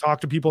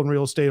talk to people in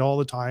real estate all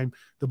the time.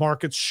 The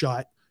market's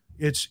shut.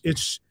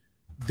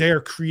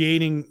 They're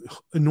creating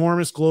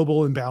enormous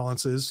global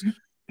imbalances.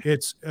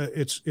 It's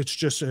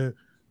just a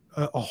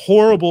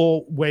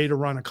horrible way to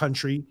run a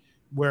country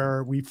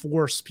where we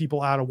force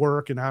people out of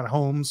work and out of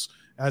homes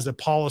as a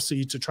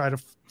policy to try to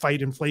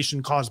fight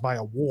inflation caused by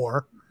a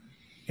war.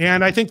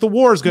 And I think the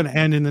war is going to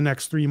end in the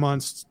next 3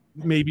 months,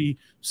 maybe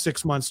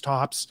 6 months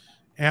tops.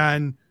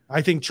 And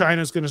I think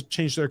China's going to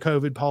change their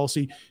COVID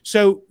policy.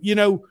 So,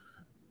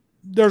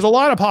 there's a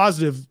lot of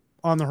positive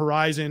on the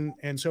horizon.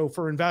 And so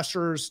for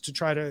investors to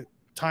try to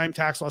time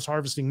tax loss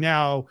harvesting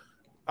now,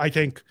 I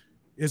think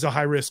is a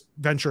high risk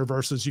venture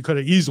versus you could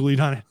have easily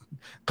done it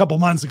a couple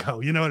months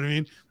ago. You know what I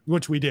mean?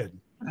 Which we did.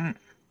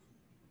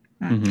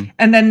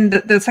 And then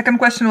the second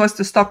question was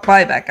the stock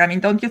buyback. I mean,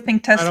 don't you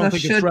think Tesla I don't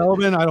think should? It's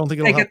relevant. I don't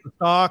think it'll help the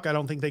stock. I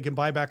don't think they can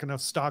buy back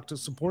enough stock to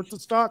support the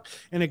stock.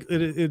 And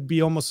it'd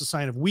be almost a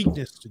sign of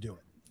weakness to do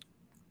it.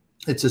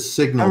 It's a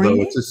signal,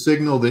 though. It's a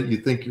signal that you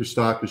think your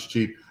stock is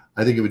cheap.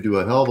 I think it would do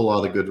a hell of a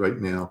lot of good right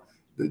now.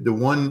 The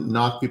one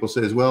knock people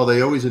say is, well,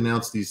 they always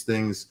announce these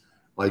things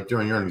like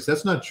during earnings.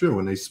 That's not true.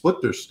 When they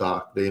split their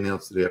stock, they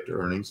announced it after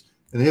earnings,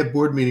 and they have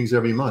board meetings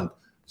every month.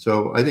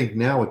 So I think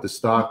now with the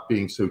stock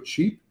being so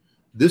cheap,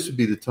 this would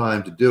be the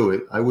time to do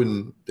it. I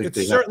wouldn't think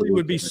it certainly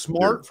would be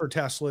smart for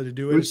Tesla to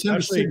do it. It would send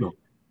a signal.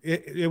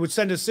 It would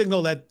send a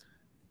signal that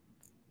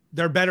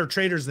they're better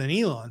traders than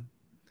Elon,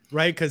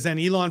 right? Because then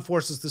Elon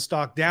forces the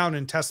stock down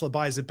and Tesla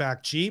buys it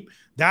back cheap.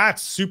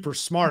 That's super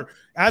smart.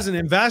 As an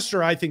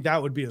investor, I think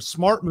that would be a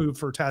smart move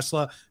for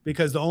Tesla,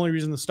 because the only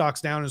reason the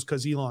stock's down is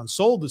because Elon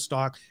sold the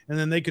stock, and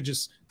then they could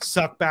just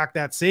suck back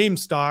that same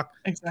stock.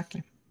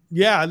 Exactly.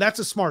 Yeah, that's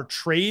a smart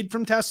trade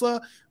from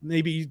Tesla.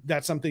 Maybe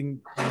that's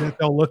something that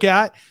they'll look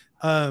at,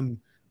 and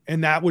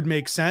that would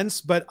make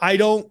sense. But I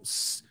don't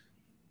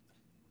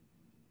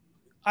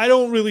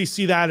really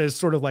see that as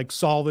sort of like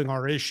solving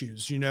our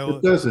issues.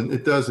 It doesn't.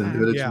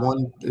 But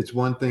it's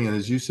one thing. And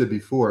as you said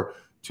before,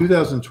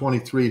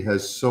 2023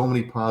 has so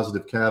many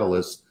positive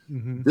catalysts.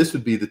 This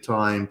would be the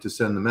time to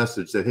send the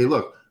message that, hey,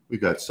 look,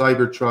 we've got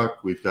Cybertruck,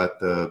 we've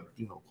got the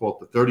call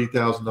it the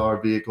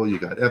 $30,000 vehicle, you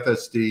got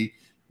FSD.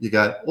 You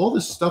got all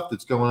this stuff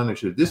that's going on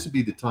next year. This would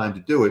be the time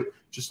to do it,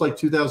 just like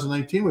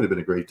 2019 would have been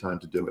a great time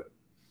to do it.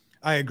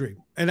 I agree.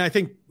 And I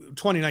think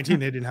 2019,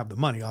 they didn't have the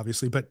money,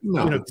 obviously, but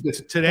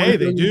today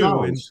they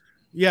do. And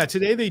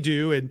today they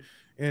do.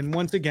 And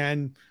once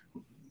again,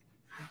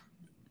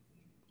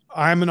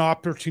 I'm an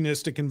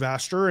opportunistic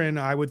investor, and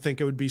I would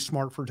think it would be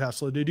smart for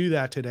Tesla to do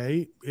that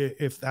today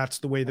if that's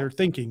the way they're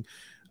thinking.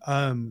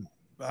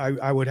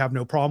 I would have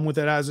no problem with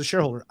it as a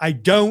shareholder. I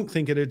don't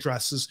think it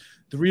addresses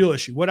the real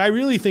issue. What I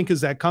really think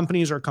is that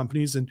companies are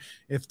companies, and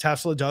if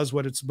Tesla does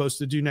what it's supposed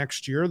to do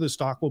next year, the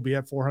stock will be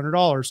at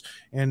 $400,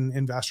 and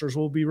investors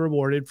will be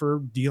rewarded for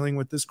dealing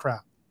with this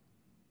crap.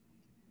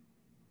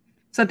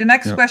 So the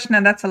next question,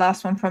 and that's the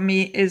last one from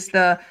me, is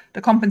the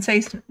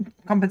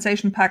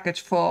compensation package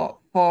for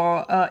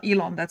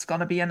Elon that's going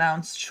to be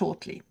announced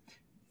shortly.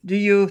 Do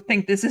you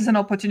think this is an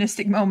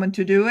opportunistic moment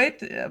to do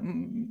it?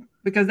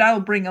 Because that will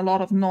bring a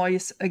lot of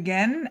noise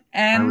again,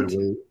 and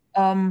you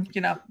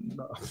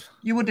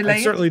would delay.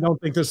 I certainly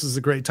don't think this is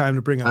a great time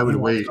to bring up. I would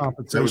wait.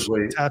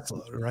 Compensation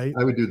Tesla, right?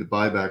 I would do the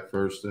buyback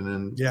first, and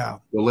then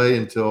delay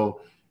until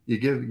you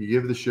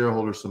give the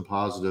shareholders some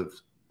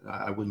positives.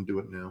 I wouldn't do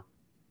it now.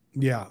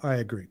 Yeah, I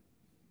agree.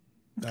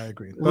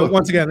 But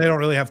once again, they don't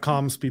really have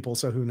comms people,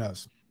 so who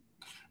knows?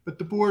 But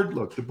the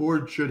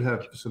board should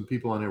have some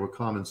people on there with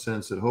common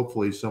sense that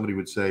hopefully somebody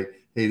would say,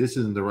 hey, this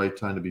isn't the right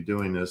time to be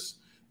doing this.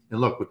 And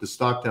look, with the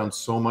stock down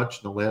so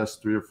much in the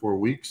last 3 or 4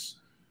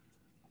 weeks,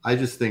 I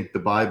just think the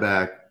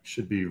buyback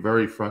should be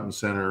very front and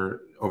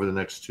center over the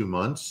next 2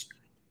 months.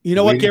 You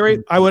know what,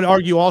 Gary? I would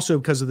argue also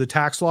because of the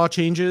tax law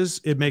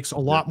changes, it makes a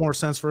lot more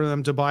sense for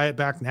them to buy it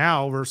back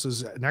now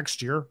versus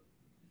next year.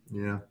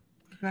 Yeah.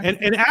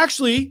 And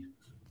actually,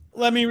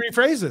 let me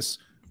rephrase this.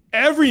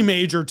 Every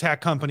major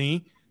tech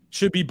company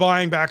should be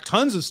buying back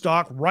tons of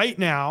stock right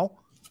now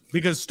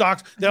because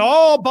stocks, they're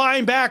all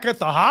buying back at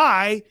the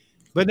high,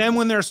 but then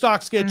when their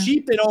stocks get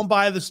cheap, they don't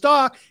buy the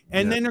stock,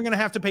 and then they're going to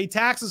have to pay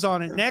taxes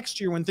on it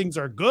next year when things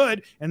are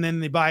good, and then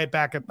they buy it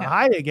back at the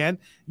high again.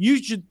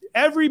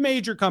 Every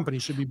major company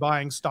should be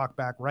buying stock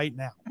back right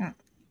now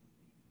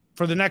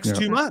for the next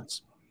 2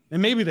 months.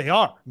 And maybe they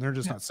are, and they're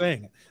just not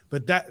saying it.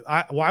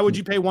 But why would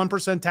you pay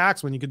 1%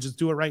 tax when you could just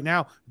do it right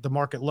now at the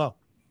market low?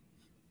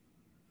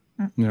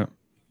 Yeah.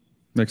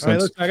 Makes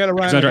sense. Right, I got to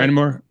run. Alexandra, any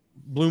more?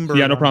 Bloomberg.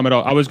 Yeah, no problem at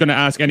all. I was going to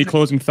ask any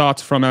closing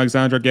thoughts from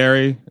Alexandra,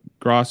 Gary,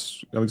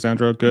 Gross,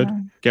 Alexandra. Good.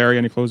 Gary,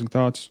 any closing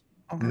thoughts?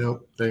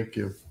 No, thank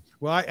you.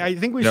 Well, I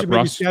think we should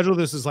maybe schedule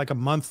this as like a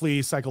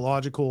monthly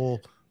psychological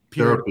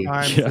period of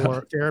time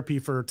for therapy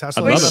for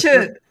Tesla.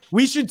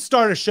 We should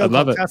start a show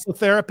called Tesla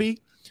Therapy,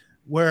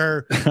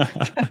 where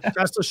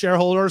Tesla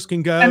shareholders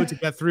can go to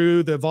get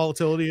through the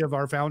volatility of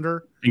our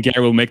founder. And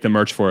Gary will make the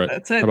merch for it.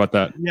 That's it. How about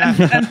that? Yeah,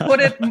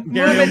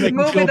 and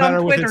move it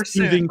on Twitter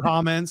soon. Soothing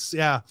comments.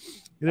 Yeah.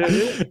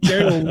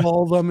 Gary will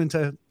lull them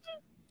into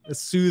a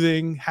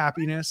soothing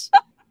happiness.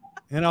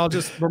 And I'll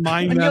just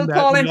remind them that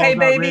call him "Hey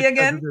baby"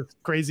 again. This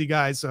crazy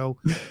guy. So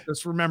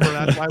just remember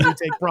that's why we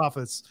take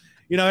profits.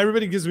 You know,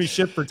 everybody gives me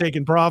shit for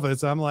taking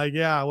profits. I'm like,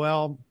 yeah,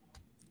 well,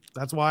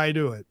 that's why I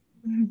do it.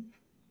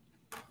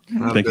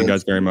 Thank you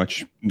guys very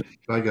much.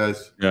 Bye,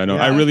 guys. Yeah, no,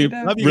 I really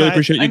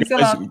appreciate you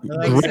guys.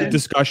 Great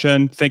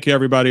discussion. Thank you,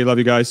 everybody. Love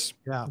you guys.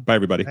 Yeah. Bye,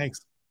 everybody.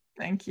 Thanks.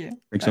 Thank you.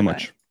 Thanks so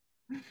much.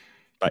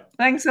 Bye.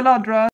 Thanks a lot, Ross.